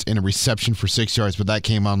 yards, and a reception for 6 yards, but that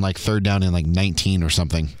came on 3rd down and 19 or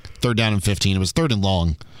something. 3rd down and 15. It was 3rd and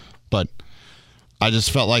long, but I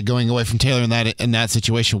just felt like going away from Taylor in that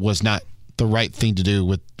situation was not the right thing to do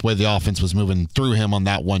with the way the offense was moving through him on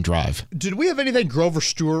that one drive. Did we have anything Grover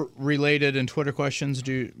Stewart related in Twitter questions?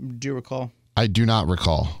 Do you recall? I do not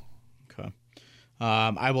recall. Okay.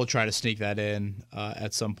 I will try to sneak that in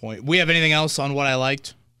at some point. We have anything else on what I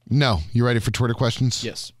liked? No. You ready for Twitter questions?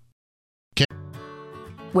 Yes. Okay.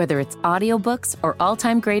 Whether it's audiobooks or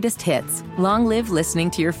all-time greatest hits, long live listening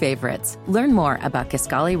to your favorites. Learn more about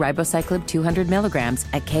Kisqali Ribociclib 200 milligrams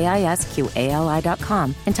at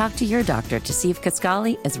KISQALI.com and talk to your doctor to see if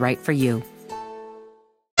Kisqali is right for you.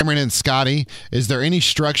 Cameron and Scotty, is there any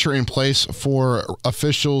structure in place for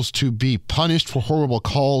officials to be punished for horrible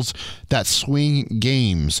calls that swing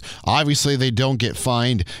games? Obviously, they don't get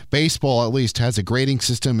fined. Baseball, at least, has a grading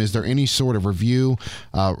system. Is there any sort of review?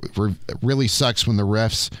 Really sucks when the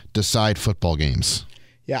refs decide football games.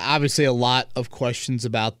 Yeah, obviously a lot of questions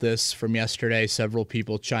about this from yesterday. Several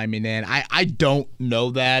people chiming in. I don't know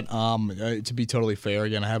that. To be totally fair,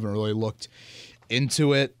 again, I haven't really looked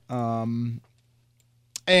into it.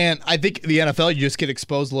 And I think the NFL, you just get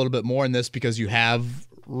exposed a little bit more in this because you have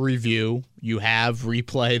review, you have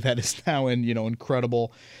replay that is now in,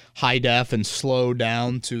 incredible high def and slowed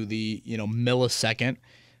down to the, millisecond.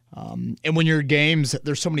 And when your games,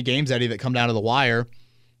 there's so many games, Eddie, that come down to the wire,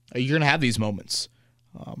 you're going to have these moments.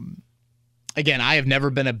 Again, I have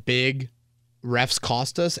never been a big refs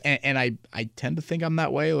cost us, and I tend to think I'm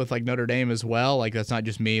that way with Notre Dame as well. That's not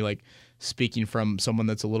just me, speaking from someone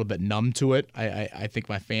that's a little bit numb to it. I think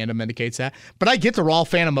my fandom indicates that. But I get the raw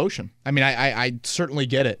fan emotion. I mean, I certainly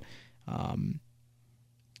get it.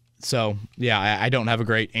 So, yeah, I don't have a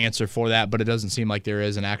great answer for that, but it doesn't seem like there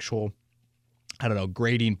is an actual,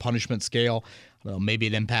 grading punishment scale. I don't know, maybe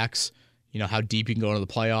it impacts, how deep you can go into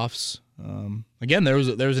the playoffs. Again, there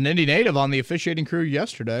was an Indy native on the officiating crew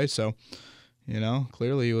yesterday, so,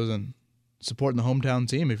 clearly he wasn't supporting the hometown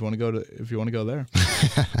team if you want to go there.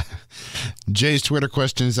 Jay's Twitter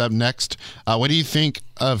question is up next. What do you think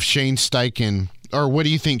of Shane Steichen, or what do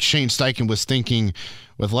you think Shane Steichen was thinking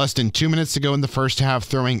with less than 2 minutes to go in the first half,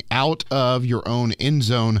 throwing out of your own end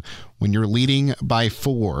zone when you're leading by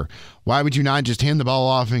 4? Why would you not just hand the ball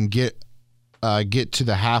off and get to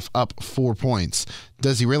the half up 4 points?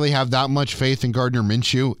 Does he really have that much faith in Gardner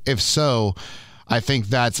Minshew? If so, I think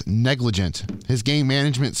that's negligent. His game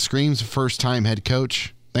management screams first-time head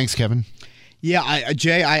coach. Thanks, Kevin. Yeah,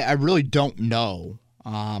 Jay, I really don't know.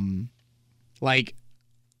 To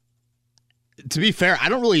be fair, I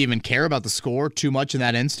don't really even care about the score too much in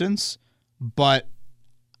that instance, but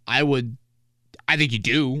I think you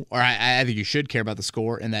do, or I think you should care about the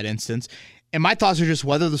score in that instance. And my thoughts are just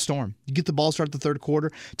weather the storm. You get the ball start the third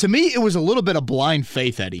quarter. To me, it was a little bit of blind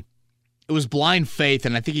faith, Eddie. It was blind faith,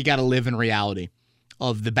 and I think you got to live in reality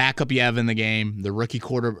of the backup you have in the game, the rookie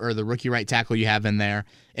the rookie right tackle you have in there,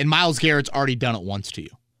 and Myles Garrett's already done it once to you.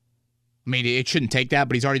 I mean, it shouldn't take that,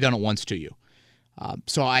 but he's already done it once to you.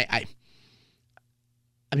 So I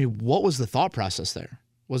mean, what was the thought process there?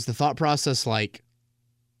 Was the thought process like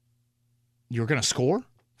you were going to score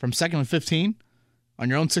from 2nd and 15 on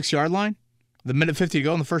your own 6-yard line? The minute 50 to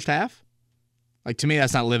go in the first half? Like, to me,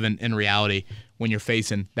 that's not living in reality when you're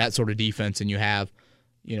facing that sort of defense and you have,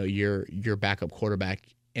 your backup quarterback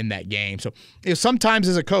in that game. So, sometimes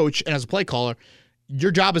as a coach and as a play caller,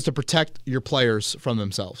 your job is to protect your players from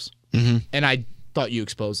themselves. Mm-hmm. And I thought you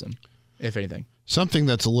exposed them, if anything. Something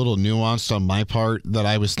that's a little nuanced on my part that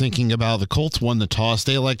I was thinking about, the Colts won the toss.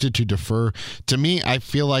 They elected to defer. To me, I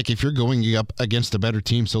feel like if you're going up against a better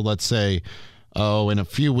team, so let's say, in a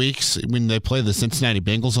few weeks when they play the Cincinnati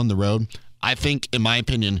Bengals on the road, I think, in my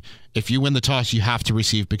opinion, if you win the toss, you have to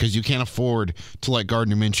receive because you can't afford to let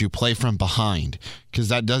Gardner Minshew play from behind because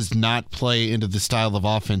that does not play into the style of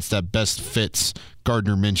offense that best fits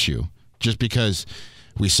Gardner Minshew. Just because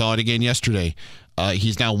we saw it again yesterday.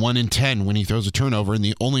 He's now 1-10 when he throws a turnover, and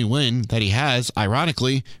the only win that he has,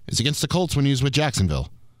 ironically, is against the Colts when he was with Jacksonville.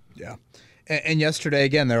 Yeah. And yesterday,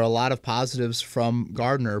 again, there are a lot of positives from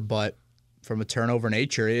Gardner, but from a turnover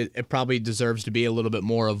nature, it probably deserves to be a little bit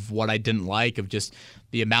more of what I didn't like of just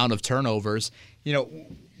the amount of turnovers.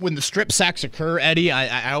 When the strip sacks occur, Eddie,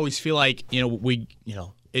 I always feel like,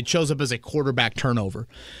 it shows up as a quarterback turnover.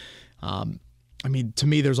 I mean, to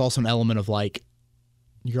me, there's also an element of like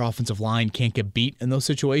your offensive line can't get beat in those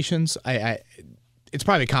situations. It's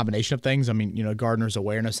probably a combination of things. I mean, Gardner's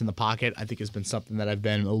awareness in the pocket, I think, has been something that I've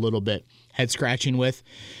been a little bit head-scratching with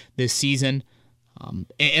this season.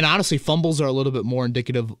 And honestly, fumbles are a little bit more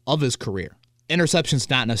indicative of his career. Interceptions,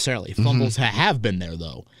 not necessarily. Fumbles have been there,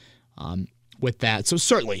 though, with that. So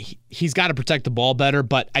certainly, he's got to protect the ball better,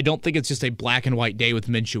 but I don't think it's just a black and white day with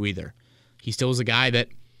Minshew either. He still is a guy that,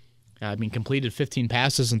 completed 15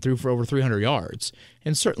 passes and threw for over 300 yards.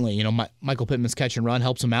 And certainly, Michael Pittman's catch and run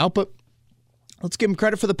helps him out, but let's give him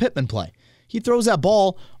credit for the Pittman play. He throws that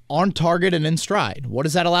ball on target and in stride. What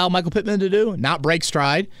does that allow Michael Pittman to do? Not break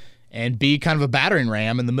stride and be kind of a battering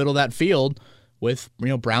ram in the middle of that field with,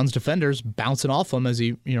 Browns defenders bouncing off him as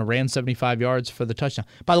he, ran 75 yards for the touchdown.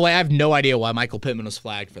 By the way, I have no idea why Michael Pittman was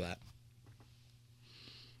flagged for that.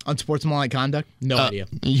 Unsportsmanlike conduct? No idea.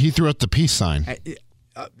 He threw out the peace sign.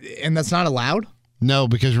 And that's not allowed? No,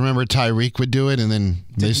 because remember Tyreek would do it, and then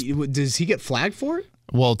does he get flagged for it?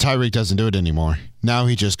 Well, Tyreek doesn't do it anymore. Now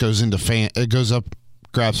he just goes up,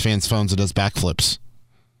 grabs fans' phones, and does backflips,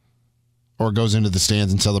 or goes into the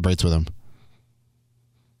stands and celebrates with them.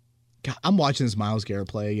 God, I'm watching this Myles Garrett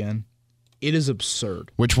play again. It is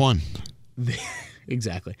absurd. Which one?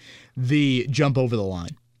 Exactly. The jump over the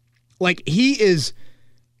line. Like, he is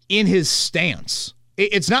in his stance.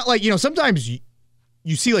 It's not like, sometimes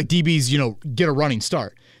you see like DBs, get a running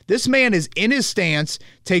start. This man is in his stance,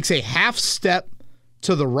 takes a half step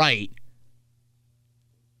to the right,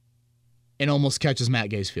 and almost catches Matt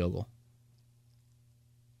Gay's field goal.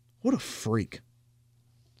 What a freak.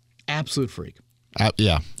 Absolute freak.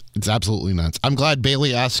 Yeah, it's absolutely nuts. I'm glad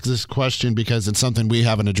Bailey asked this question because it's something we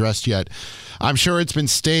haven't addressed yet. I'm sure it's been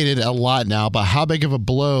stated a lot now, but how big of a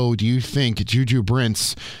blow do you think Juju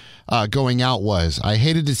Brents going out was? I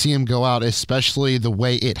hated to see him go out, especially the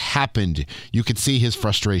way it happened. You could see his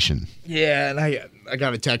frustration. Yeah, and I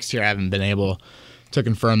got a text here. I haven't been able to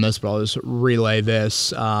confirm this, but I'll just relay this,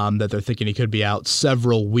 that they're thinking he could be out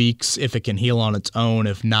several weeks if it can heal on its own.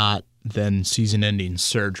 If not, then season-ending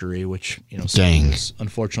surgery, which, is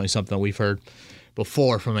unfortunately something we've heard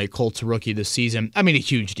before from a Colts rookie this season. I mean, a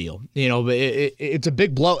huge deal. But it's a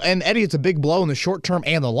big blow. And, Eddie, it's a big blow in the short term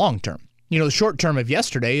and the long term. The short term of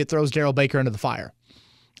yesterday, it throws Darrell Baker into the fire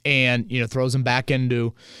and, throws him back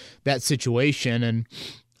into that situation. And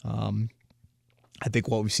I think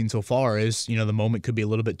what we've seen so far is, the moment could be a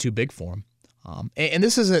little bit too big for him. And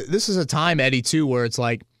this is a time, Eddie, too, where it's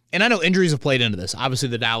like, and I know injuries have played into this. Obviously,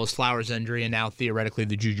 the Dallas Flowers injury and now theoretically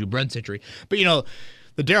the Juju Brents injury. But,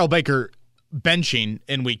 the Darrell Baker benching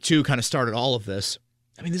in week 2 kind of started all of this.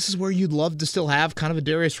 I mean, this is where you'd love to still have kind of a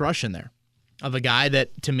Darius Rush in there, of a guy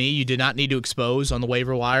that, to me, you did not need to expose on the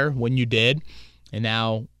waiver wire when you did. And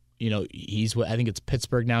now, he's I think it's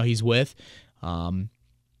Pittsburgh now he's with.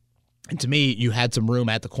 And to me, you had some room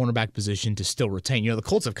at the cornerback position to still retain. The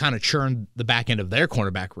Colts have kind of churned the back end of their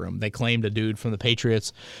cornerback room. They claimed a dude from the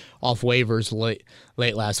Patriots off waivers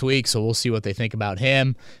late last week, so we'll see what they think about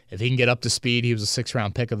him. If he can get up to speed, he was a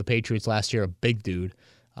 6th-round pick of the Patriots last year, a big dude.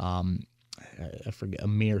 I forget,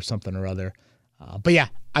 Amir something or other. But yeah,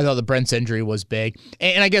 I thought the Brent's injury was big.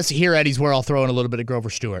 And I guess here, Eddie's where I'll throw in a little bit of Grover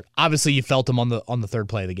Stewart. Obviously, you felt him on the third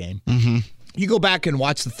play of the game. Mm-hmm. You go back and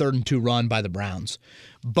watch the 3rd and 2 run by the Browns.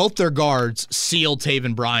 Both their guards sealed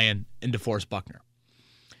Taven Bryan and DeForest Buckner.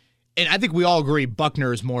 And I think we all agree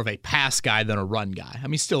Buckner is more of a pass guy than a run guy. I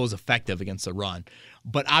mean, still is effective against the run.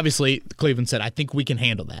 But obviously, Cleveland said, I think we can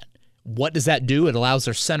handle that. What does that do? It allows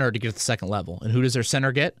their center to get to the second level. And who does their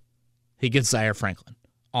center get? He gets Zaire Franklin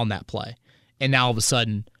on that play. And now all of a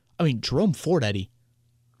sudden, I mean, Jerome Ford, Eddie,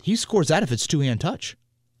 he scores that if it's two-hand touch.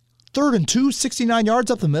 3rd and 2, 69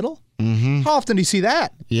 yards up the middle? Mm-hmm. How often do you see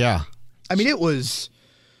that? Yeah. I mean, that was...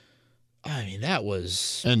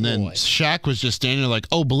 And then Shaq was just standing there like,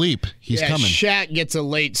 oh, bleep, he's coming. Shaq gets a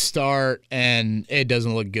late start, and it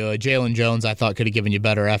doesn't look good. Jalen Jones, I thought, could have given you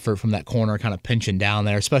better effort from that corner, kind of pinching down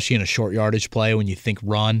there, especially in a short yardage play when you think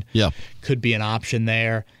run. Yeah. Could be an option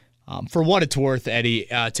there. For what it's worth, Eddie,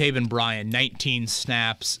 Taven Bryan, 19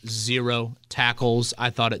 snaps, 0 tackles.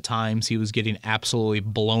 I thought at times he was getting absolutely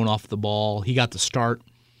blown off the ball. He got the start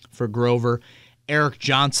for Grover. Eric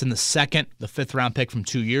Johnson, the 5th-round pick from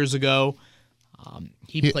 2 years ago.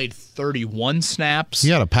 He played 31 snaps. He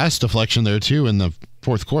had a pass deflection there, too, in the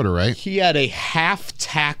fourth quarter, right? He had a half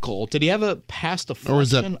tackle. Did he have a pass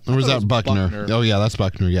deflection? Or was that Buckner? Oh, yeah, that's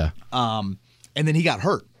Buckner, yeah. And then he got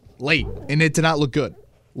hurt late, and it did not look good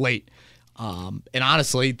late. And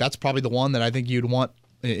honestly, that's probably the one that I think you'd want,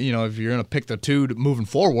 if you're going to pick the two moving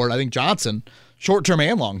forward. I think Johnson, short-term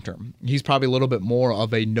and long-term, he's probably a little bit more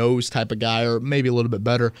of a nose type of guy, or maybe a little bit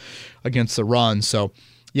better against the run. So,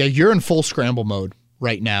 yeah, you're in full scramble mode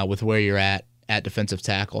right now with where you're at defensive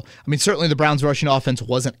tackle. I mean, certainly the Browns' rushing offense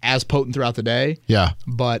wasn't as potent throughout the day. Yeah.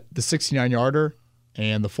 But the 69-yarder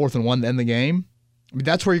and the 4th and 1 to end the game, I mean,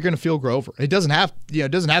 that's where you're going to feel Grover. It doesn't have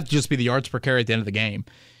to just be the yards per carry at the end of the game.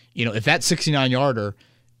 If that 69-yarder,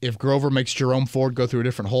 if Grover makes Jerome Ford go through a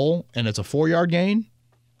different hole and it's a 4-yard gain,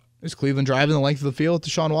 is Cleveland driving the length of the field to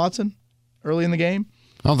Deshaun Watson early in the game?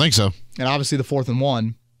 I don't think so. And obviously the 4th and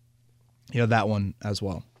 1, that one as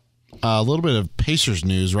well. A little bit of Pacers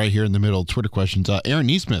news right here in the middle. Twitter questions. Aaron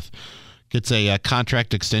Nesmith gets a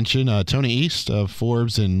contract extension. Tony East of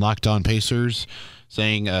Forbes and Locked On Pacers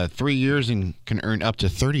saying 3 years and can earn up to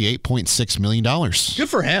 $38.6 million. Good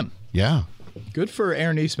for him. Yeah. Good for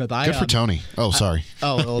Aaron Nesmith. Good for Tony. Oh, sorry.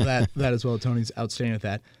 That as well. Tony's outstanding at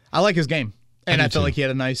that. I like his game. And I feel like he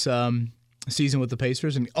had a nice season with the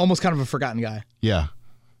Pacers and almost kind of a forgotten guy. Yeah.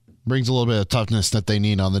 Brings a little bit of toughness that they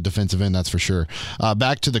need on the defensive end, that's for sure.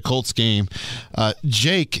 Back to the Colts game.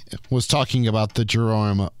 Jake was talking about the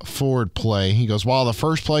Jerome Ford play. He goes, while the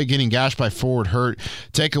first play getting gashed by Ford hurt,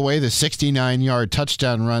 take away the 69-yard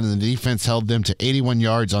touchdown run, and the defense held them to 81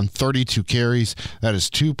 yards on 32 carries. That is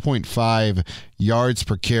 2.5 yards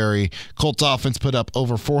per carry. Colts offense put up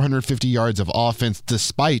over 450 yards of offense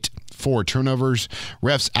despite 4 turnovers.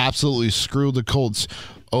 Refs absolutely screwed the Colts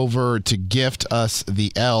over to gift us the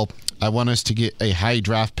L. I want us to get a high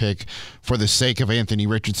draft pick for the sake of Anthony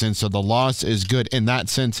Richardson. So the loss is good in that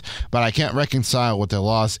sense, but I can't reconcile with the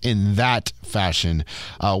loss in that fashion.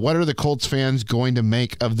 What are the Colts fans going to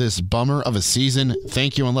make of this bummer of a season?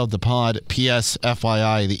 Thank you and love the pod. P.S.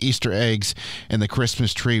 FYI, the Easter eggs and the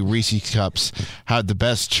Christmas tree Reese's cups had the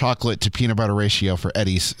best chocolate to peanut butter ratio for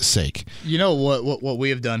Eddie's sake. You know what we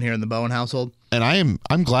have done here in the Bowen household? And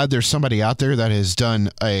I'm glad there's somebody out there that has done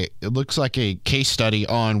it looks like a case study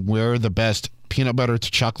on where the best peanut butter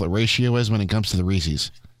to chocolate ratio is when it comes to the Reese's.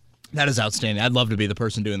 That is outstanding. I'd love to be the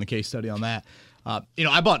person doing the case study on that.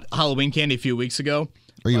 I bought Halloween candy a few weeks ago.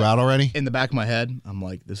 Are you out already? In the back of my head, I'm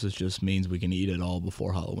like, this just means we can eat it all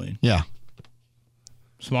before Halloween. Yeah.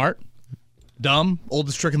 Smart. Dumb.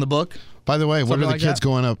 Oldest trick in the book. By the way, what are the kids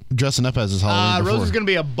dressing up as Halloween Rose is going to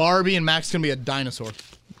be a Barbie and Max is going to be a dinosaur.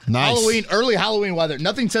 Nice. Early Halloween weather.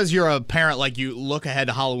 Nothing says you're a parent like you look ahead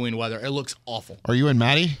to Halloween weather. It looks awful. Are you and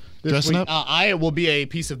Maddie dressing up? I will be a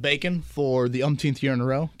piece of bacon for the umpteenth year in a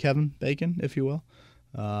row. Kevin Bacon, if you will.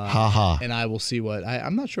 And I will see what...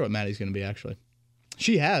 I'm not sure what Maddie's going to be, actually.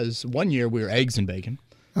 She has. One year we were eggs and bacon.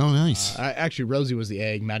 Oh, nice. Actually, Rosie was the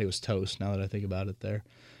egg. Maddie was toast, now that I think about it there.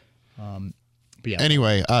 But yeah.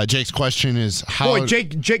 Anyway, Jake's question is how... Boy,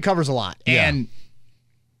 Jake covers a lot. Yeah. And...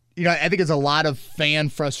 I think it's a lot of fan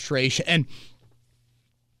frustration. And,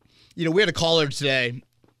 we had a caller today,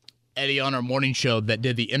 Eddie, on our morning show that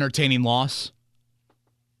did the entertaining loss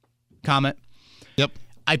comment. Yep.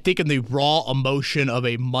 I think in the raw emotion of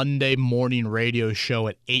a Monday morning radio show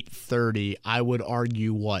at 8:30, I would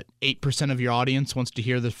argue, 8% of your audience wants to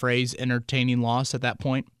hear the phrase entertaining loss at that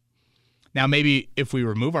point? Now, maybe if we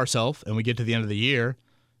remove ourselves and we get to the end of the year,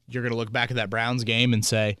 you're going to look back at that Browns game and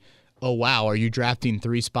say, oh wow, are you drafting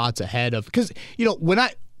 3 spots ahead of? Because when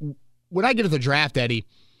I get to the draft, Eddie,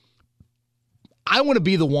 I want to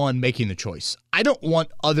be the one making the choice. I don't want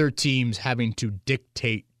other teams having to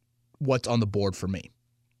dictate what's on the board for me.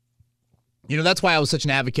 That's why I was such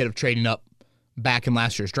an advocate of trading up back in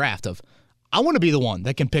last year's draft. I want to be the one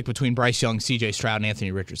that can pick between Bryce Young, C.J. Stroud, and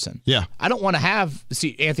Anthony Richardson. Yeah. I don't want to have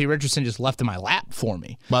Anthony Richardson just left in my lap for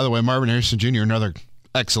me. By the way, Marvin Harrison Jr., another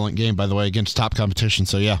excellent game, by the way, against top competition.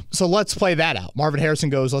 So, yeah. So let's play that out. Marvin Harrison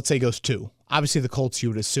goes 2. Obviously, the Colts, you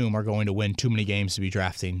would assume, are going to win too many games to be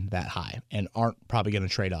drafting that high and aren't probably going to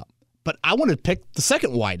trade up. But I want to pick the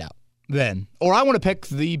second wideout then, or I want to pick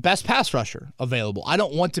the best pass rusher available. I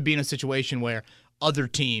don't want to be in a situation where other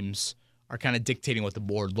teams are kind of dictating what the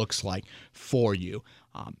board looks like for you.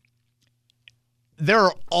 There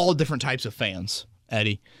are all different types of fans,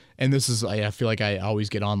 Eddie. And this is, I feel like I always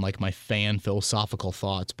get on like my fan philosophical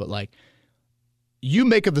thoughts, but like you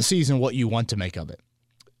make of the season what you want to make of it.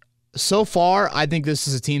 So far, I think this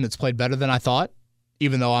is a team that's played better than I thought,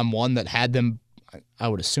 even though I'm one that had them. I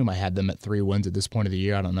would assume I had them at 3 wins at this point of the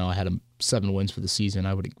year. I don't know. I had them 7 wins for the season.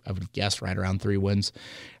 I would guess right around 3 wins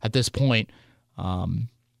at this point. And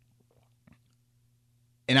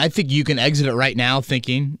I think you can exit it right now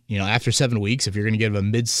thinking, after 7 weeks, if you're going to give a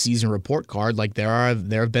mid-season report card, like there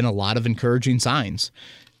have been a lot of encouraging signs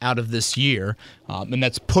out of this year, and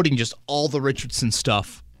that's putting just all the Richardson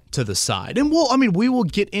stuff to the side. And we will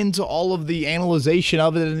get into all of the analyzation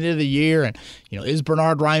of it at the end of the year. And, is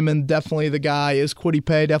Bernard Ryman definitely the guy? Is Kwity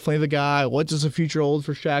Paye definitely the guy? What does the future hold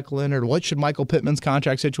for Shaq Leonard? What should Michael Pittman's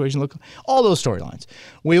contract situation look like? All those storylines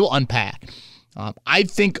we will unpack. I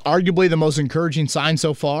think arguably the most encouraging sign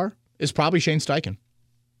so far is probably Shane Steichen.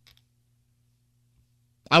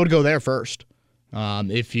 I would go there first.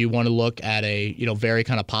 If you want to look at a very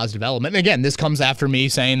kind of positive element. And again, this comes after me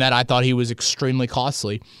saying that I thought he was extremely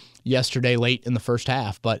costly yesterday late in the first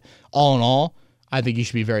half. But all in all, I think you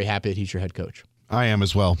should be very happy that he's your head coach. I am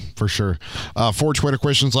as well, for sure. 4 Twitter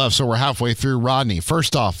questions left, so we're halfway through. Rodney,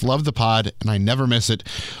 first off, love the pod, and I never miss it.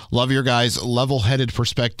 Love your guys' level-headed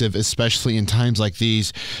perspective, especially in times like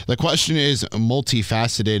these. The question is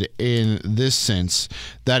multifaceted in this sense,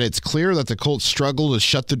 that it's clear that the Colts struggle to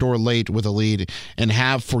shut the door late with a lead and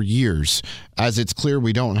have for years, as it's clear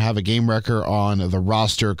we don't have a game wrecker on the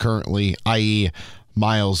roster currently, i.e.,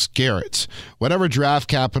 Myles Garrett. Whatever draft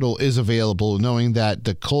capital is available, knowing that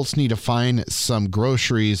the Colts need to find some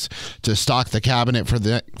groceries to stock the cabinet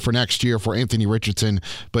for next year for Anthony Richardson,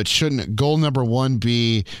 but shouldn't goal number 1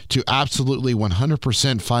 be to absolutely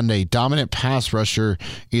 100% fund a dominant pass rusher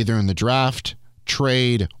either in the draft,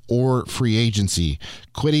 trade, or free agency?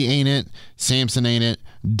 Kwity ain't it, Sampson ain't it,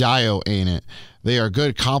 Dio ain't it. They are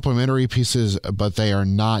good complementary pieces, but they are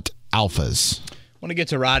not alphas. I want to get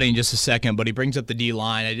to Roddy in just a second, but he brings up the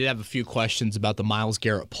D-line. I did have a few questions about the Myles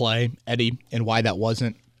Garrett play, Eddie, and why that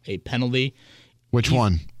wasn't a penalty. Which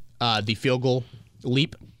one? The field goal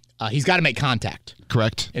leap. He's got to make contact.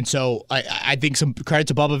 Correct. And so I think some credit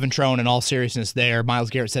to Bubba Ventrone in all seriousness there.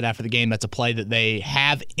 Myles Garrett said after the game that's a play that they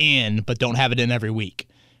have in but don't have it in every week.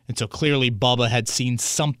 And so clearly Bubba had seen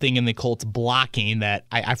something in the Colts blocking that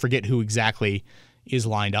I forget who exactly is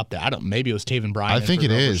lined up there. Maybe it was Taven Bryan. I think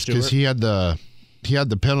it is because he had the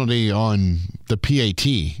penalty on the PAT,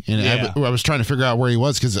 and yeah. I was trying to figure out where he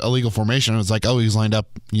was because illegal formation. I was like, oh, he's lined up,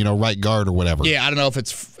 right guard or whatever. Yeah, I don't know if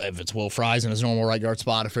it's Will Fries in his normal right guard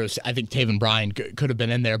spot. I think Taven Bryan could have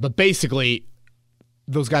been in there, but basically,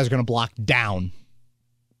 those guys are going to block down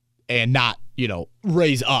and not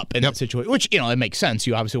raise up in that situation. Which it makes sense.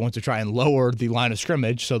 You obviously want to try and lower the line of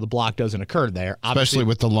scrimmage so the block doesn't occur there. Obviously, especially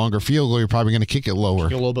with the longer field goal, you're probably going to kick it lower, a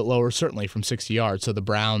little bit lower, certainly from 60 yards. So the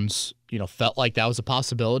Browns, felt like that was a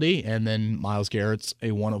possibility, and then Myles Garrett's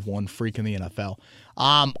a one-of-one freak in the NFL.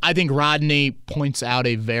 I think Rodney points out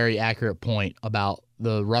a very accurate point about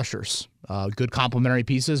the rushers. Good complementary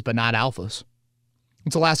pieces, but not alphas.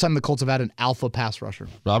 When's the last time the Colts have had an alpha pass rusher?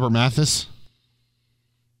 Robert Mathis?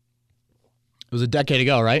 It was a decade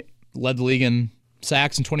ago, right? Led the league in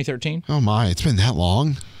sacks in 2013. Oh, my. It's been that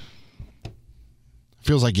long?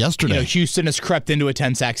 Feels like yesterday. Houston has crept into a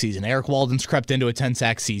 10-sack season. Eric Walden's crept into a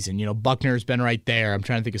 10-sack season. Buckner's been right there. I'm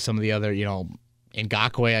trying to think of some of the other,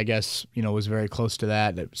 Ngakoue, I guess, was very close to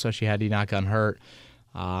that, especially had he not gotten hurt.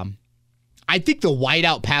 I think the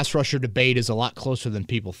wideout pass rusher debate is a lot closer than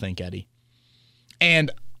people think, Eddie.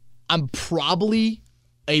 And I'm probably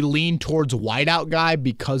a lean towards wideout guy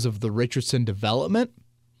because of the Richardson development.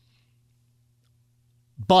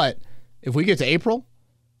 But if we get to April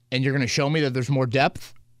and you're going to show me that there's more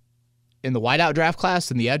depth in the wideout draft class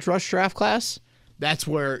than the edge rush draft class, that's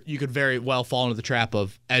where you could very well fall into the trap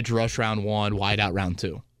of edge rush round 1, wideout round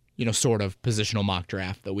 2. sort of positional mock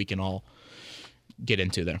draft that we can all get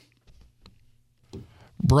into there.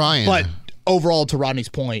 Brian. But overall, to Rodney's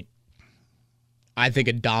point, I think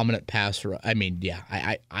a dominant passer. I mean, yeah,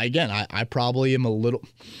 I probably am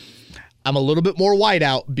I'm a little bit more white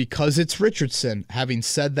out because it's Richardson. Having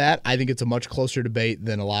said that, I think it's a much closer debate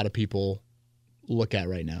than a lot of people look at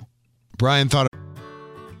right now. Brian thought.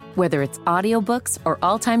 Whether it's audiobooks or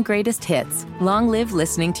all-time greatest hits, long live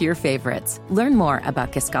listening to your favorites. Learn more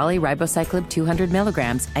about Kisqali Ribociclib 200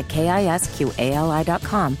 milligrams at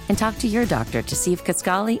KISQALI.com and talk to your doctor to see if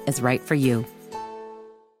Kisqali is right for you.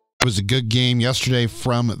 It was a good game yesterday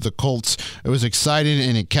from the Colts. It was exciting,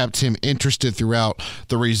 and it kept him interested throughout.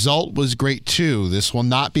 The result was great, too. This will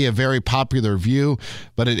not be a very popular view,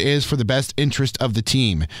 but it is for the best interest of the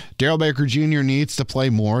team. Darrell Baker Jr. needs to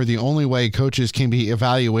play more. The only way coaches can be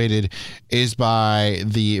evaluated is by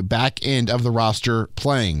the back end of the roster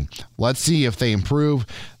playing. Let's see if they improve.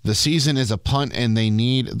 The season is a punt, and they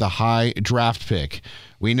need the high draft pick.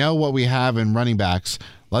 We know what we have in running backs.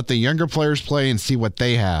 Let the younger players play and see what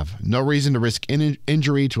they have. No reason to risk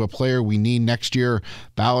injury to a player we need next year.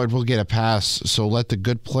 Ballard will get a pass, so let the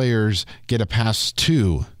good players get a pass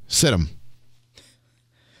too. Sit him.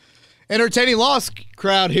 Entertaining loss,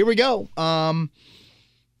 crowd. Here we go.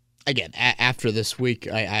 Again, after this week,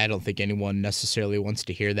 I don't think anyone necessarily wants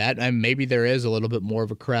to hear that. And maybe there is a little bit more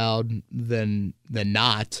of a crowd than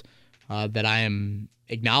not that I am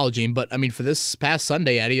acknowledging, but I mean, for this past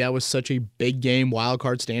Sunday, Eddie, that was such a big game wild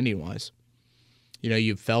card standing wise.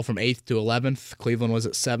 You fell from 8th to 11th. Cleveland was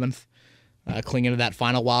at 7th, clinging to that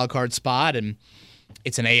final wild card spot, and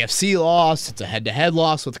it's an AFC loss. It's a head-to-head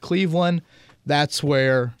loss with Cleveland. That's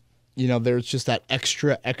where there's just that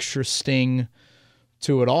extra sting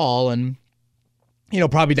to it all, and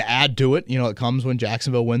probably to add to it, it comes when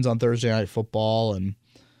Jacksonville wins on Thursday Night Football, and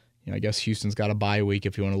I guess Houston's got a bye week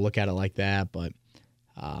if you want to look at it like that, but.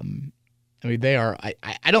 I mean, they are.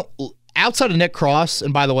 I don't. Outside of Nick Cross,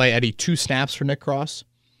 and by the way, Eddie, 2 snaps for Nick Cross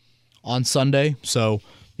on Sunday. So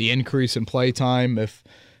the increase in play time, if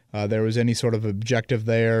there was any sort of objective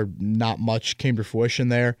there, not much came to fruition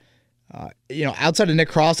there. Outside of Nick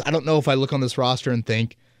Cross, I don't know if I look on this roster and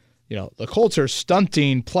think, the Colts are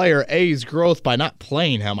stunting player A's growth by not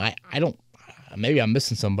playing him. I don't. Maybe I'm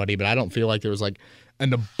missing somebody, but I don't feel like there was like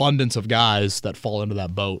an abundance of guys that fall into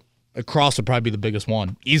that boat. Cross would probably be the biggest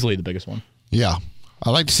one, easily the biggest one. Yeah.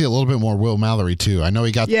 I'd like to see a little bit more Will Mallory, too. I know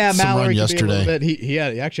he got some Mallory run yesterday. He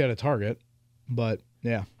actually had a target, but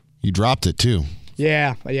yeah. You dropped it, too.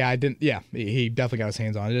 Yeah, I didn't. Yeah, he definitely got his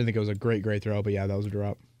hands on it. I didn't think it was a great throw, but yeah, that was a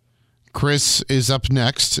drop. Chris is up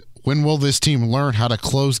next. When will this team learn how to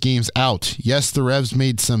close games out? Yes, the Revs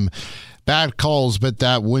made some bad calls, but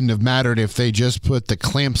that wouldn't have mattered if they just put the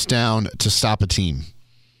clamps down to stop a team.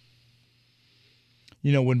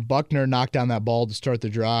 When Buckner knocked down that ball to start the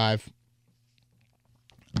drive,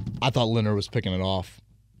 I thought Leonard was picking it off.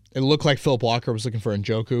 It looked like Philip Walker was looking for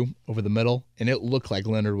Njoku over the middle, and it looked like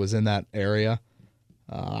Leonard was in that area.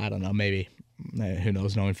 I don't know, maybe. Who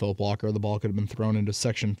knows, knowing Philip Walker, the ball could have been thrown into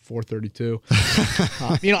section 432.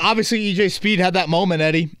 Obviously E.J. Speed had that moment,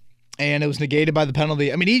 Eddie, and it was negated by the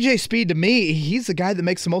penalty. I mean, E.J. Speed, to me, he's the guy that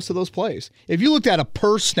makes the most of those plays. If you looked at a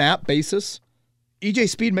per-snap basis, E.J.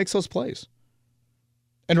 Speed makes those plays.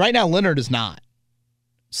 And right now, Leonard is not.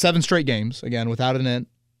 7 straight games, again, without an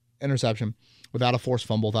interception, without a forced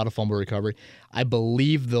fumble, without a fumble recovery. I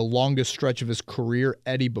believe the longest stretch of his career,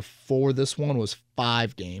 Eddie, before this one was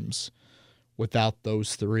 5 games without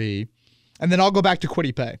those 3. And then I'll go back to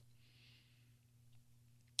Kwity Paye.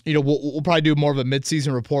 We'll probably do more of a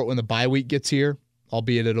midseason report when the bye week gets here,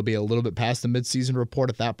 albeit it'll be a little bit past the midseason report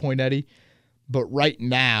at that point, Eddie. But right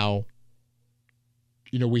now,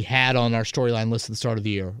 we had on our storyline list at the start of the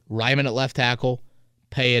year, Ryman at left tackle,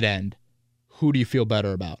 Paye at end. Who do you feel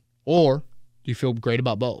better about? Or do you feel great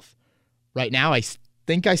about both? Right now, I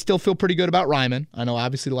think I still feel pretty good about Ryman. I know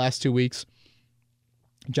obviously the last 2 weeks,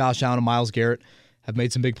 Josh Allen and Myles Garrett have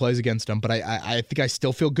made some big plays against him, but I think I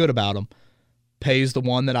still feel good about him. Paye is the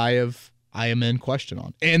one that I am in question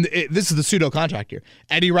on. And this is the pseudo contract here.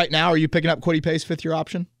 Eddie, right now, are you picking up Kwity Paye's 5th-year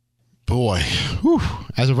option? Boy,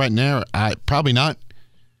 as of right now, probably not.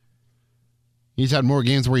 He's had more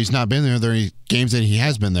games where he's not been there than games that he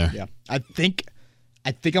has been there. Yeah, I think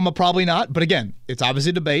I'm a probably not. But again, it's obviously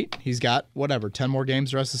a debate. He's got 10 more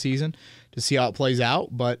games the rest of the season to see how it plays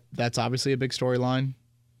out. But that's obviously a big storyline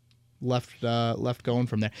left going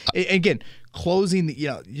from there. Again, closing,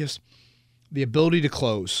 just the ability to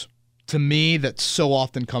close. To me, that so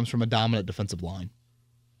often comes from a dominant defensive line,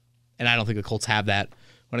 and I don't think the Colts have that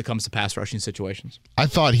when it comes to pass rushing situations. I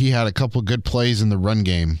thought he had a couple good plays in the run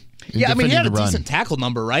game. Yeah, I mean, he had a defending the decent tackle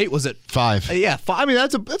number, right? Was it 5? Yeah, 5. I mean,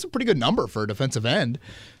 that's a pretty good number for a defensive end.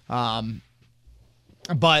 But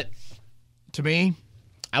to me,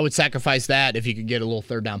 I would sacrifice that if you could get a little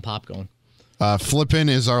third down pop going. Flippin'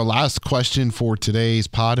 is our last question for today's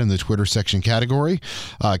pod in the Twitter section category.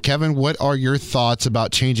 Kevin, what are your thoughts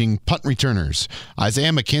about changing punt returners?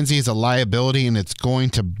 Isaiah McKenzie is a liability, and it's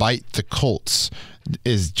going to bite the Colts.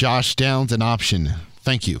 Is Josh Downs an option?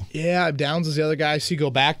 Thank you. Yeah, Downs is the other guy. So you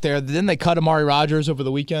go back there. Then they cut Amari Rodgers over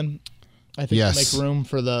the weekend. I think to make room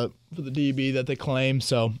for the DB that they claim.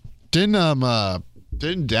 So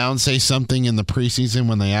didn't Downs say something in the preseason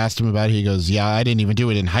when they asked him about it? He goes, "Yeah, I didn't even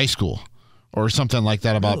do it in high school." Or something like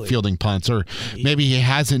that about fielding punts. Or maybe he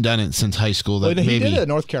hasn't done it since high school. He did it at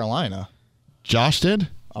North Carolina. Josh did?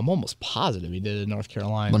 I'm almost positive he did it in North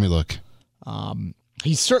Carolina. Let me look.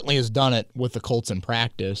 He certainly has done it with the Colts in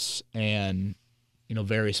practice and,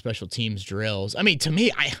 various special teams drills. I mean, to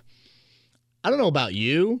me, I don't know about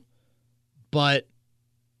you, but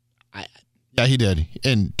Yeah, he did.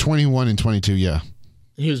 In 21 and 22, yeah.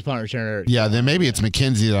 He was a punt returner. Yeah, then maybe it's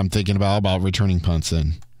McKenzie that I'm thinking about returning punts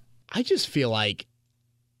then. I just feel like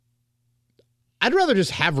I'd rather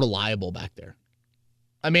just have reliable back there.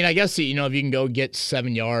 I mean, I guess, if you can go get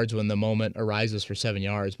 7 yards when the moment arises for 7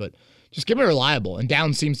 yards, but just give me reliable. And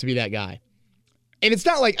Downs seems to be that guy. And it's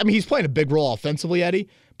not like, he's playing a big role offensively, Eddie,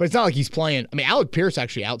 but it's not like he's playing. Alec Pierce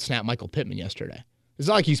actually outsnapped Michael Pittman yesterday. It's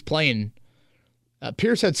not like he's playing.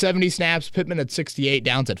 Pierce had 70 snaps, Pittman had 68,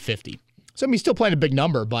 Downs at 50. So, he's still playing a big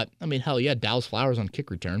number, but, hell yeah, Dallas Flowers on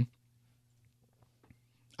kick return.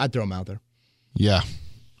 I'd throw him out there. Yeah.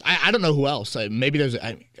 I don't know who else. Maybe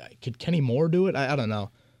could Kenny Moore do it? I don't know.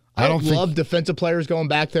 I don't love defensive players going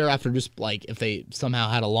back there after just if they somehow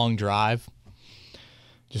had a long drive,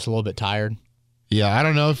 just a little bit tired. Yeah, I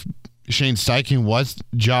don't know if Shane Steichen was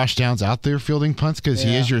Josh Downs out there fielding punts because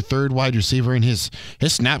he is your third wide receiver, and his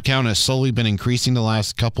snap count has slowly been increasing the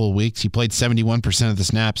last couple of weeks. He played 71% of the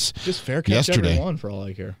snaps just fair catch yesterday. Everyone for all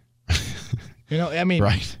I care.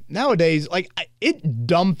 Right. Nowadays, it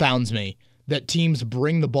dumbfounds me that teams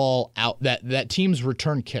bring the ball out, that teams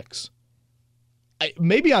return kicks.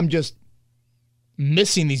 Maybe I'm just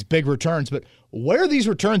missing these big returns, but where are ththese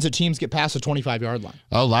returns that teams get past the 25-yard line?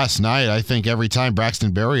 Oh, last night, I think every time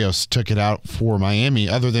Braxton Berrios took it out for Miami,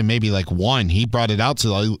 other than maybe one, he brought it out to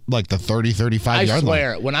the 30, 35-yard line. I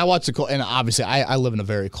swear, when I watch the Colts, and obviously I live in a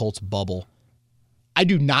very Colts bubble, I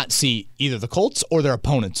do not see either the Colts or their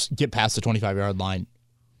opponents get past the 25-yard line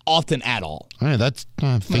often at all. I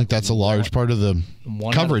think that's a large part of the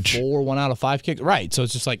coverage. 1 out of 5 kicks. Right, so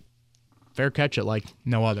it's just fair catch it like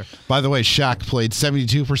no other. By the way, Shaq played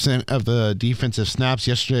 72% of the defensive snaps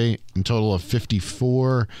yesterday, in total of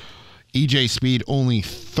 54. EJ Speed only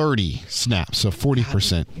 30 snaps, so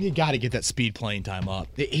 40%. You got to get that Speed playing time up.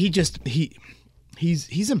 He's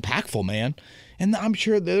impactful, man. And I'm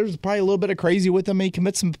sure there's probably a little bit of crazy with him. He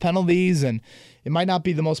commits some penalties, and it might not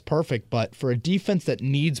be the most perfect, but for a defense that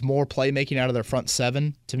needs more playmaking out of their front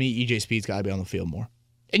seven, to me, EJ Speed's got to be on the field more.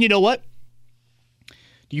 And you know what?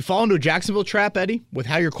 Do you fall into a Jacksonville trap, Eddie, with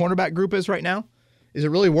how your cornerback group is right now? Is it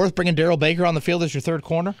really worth bringing Darrell Baker on the field as your third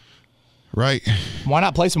corner? Right. Why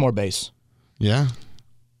not play some more base? Yeah.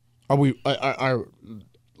 Are we going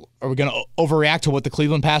to overreact to what the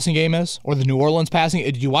Cleveland passing game is or the New Orleans passing?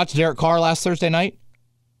 Did you watch Derek Carr last Thursday night?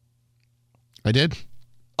 I did.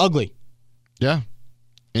 Ugly. Yeah.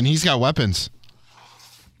 And he's got weapons.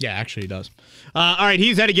 Yeah, actually he does. All right,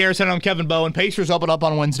 he's Eddie Garrison. I'm Kevin Bowen. Pacers open up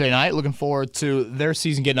on Wednesday night. Looking forward to their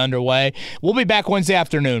season getting underway. We'll be back Wednesday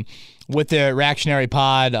afternoon with the reactionary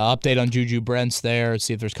pod, update on Juju Brents there,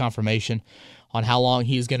 see if there's confirmation on how long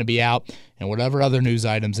he's going to be out and whatever other news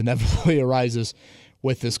items inevitably arises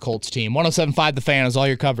with this Colts team. 107.5 The Fan is all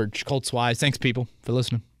your coverage, Colts-wise. Thanks, people, for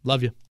listening. Love you.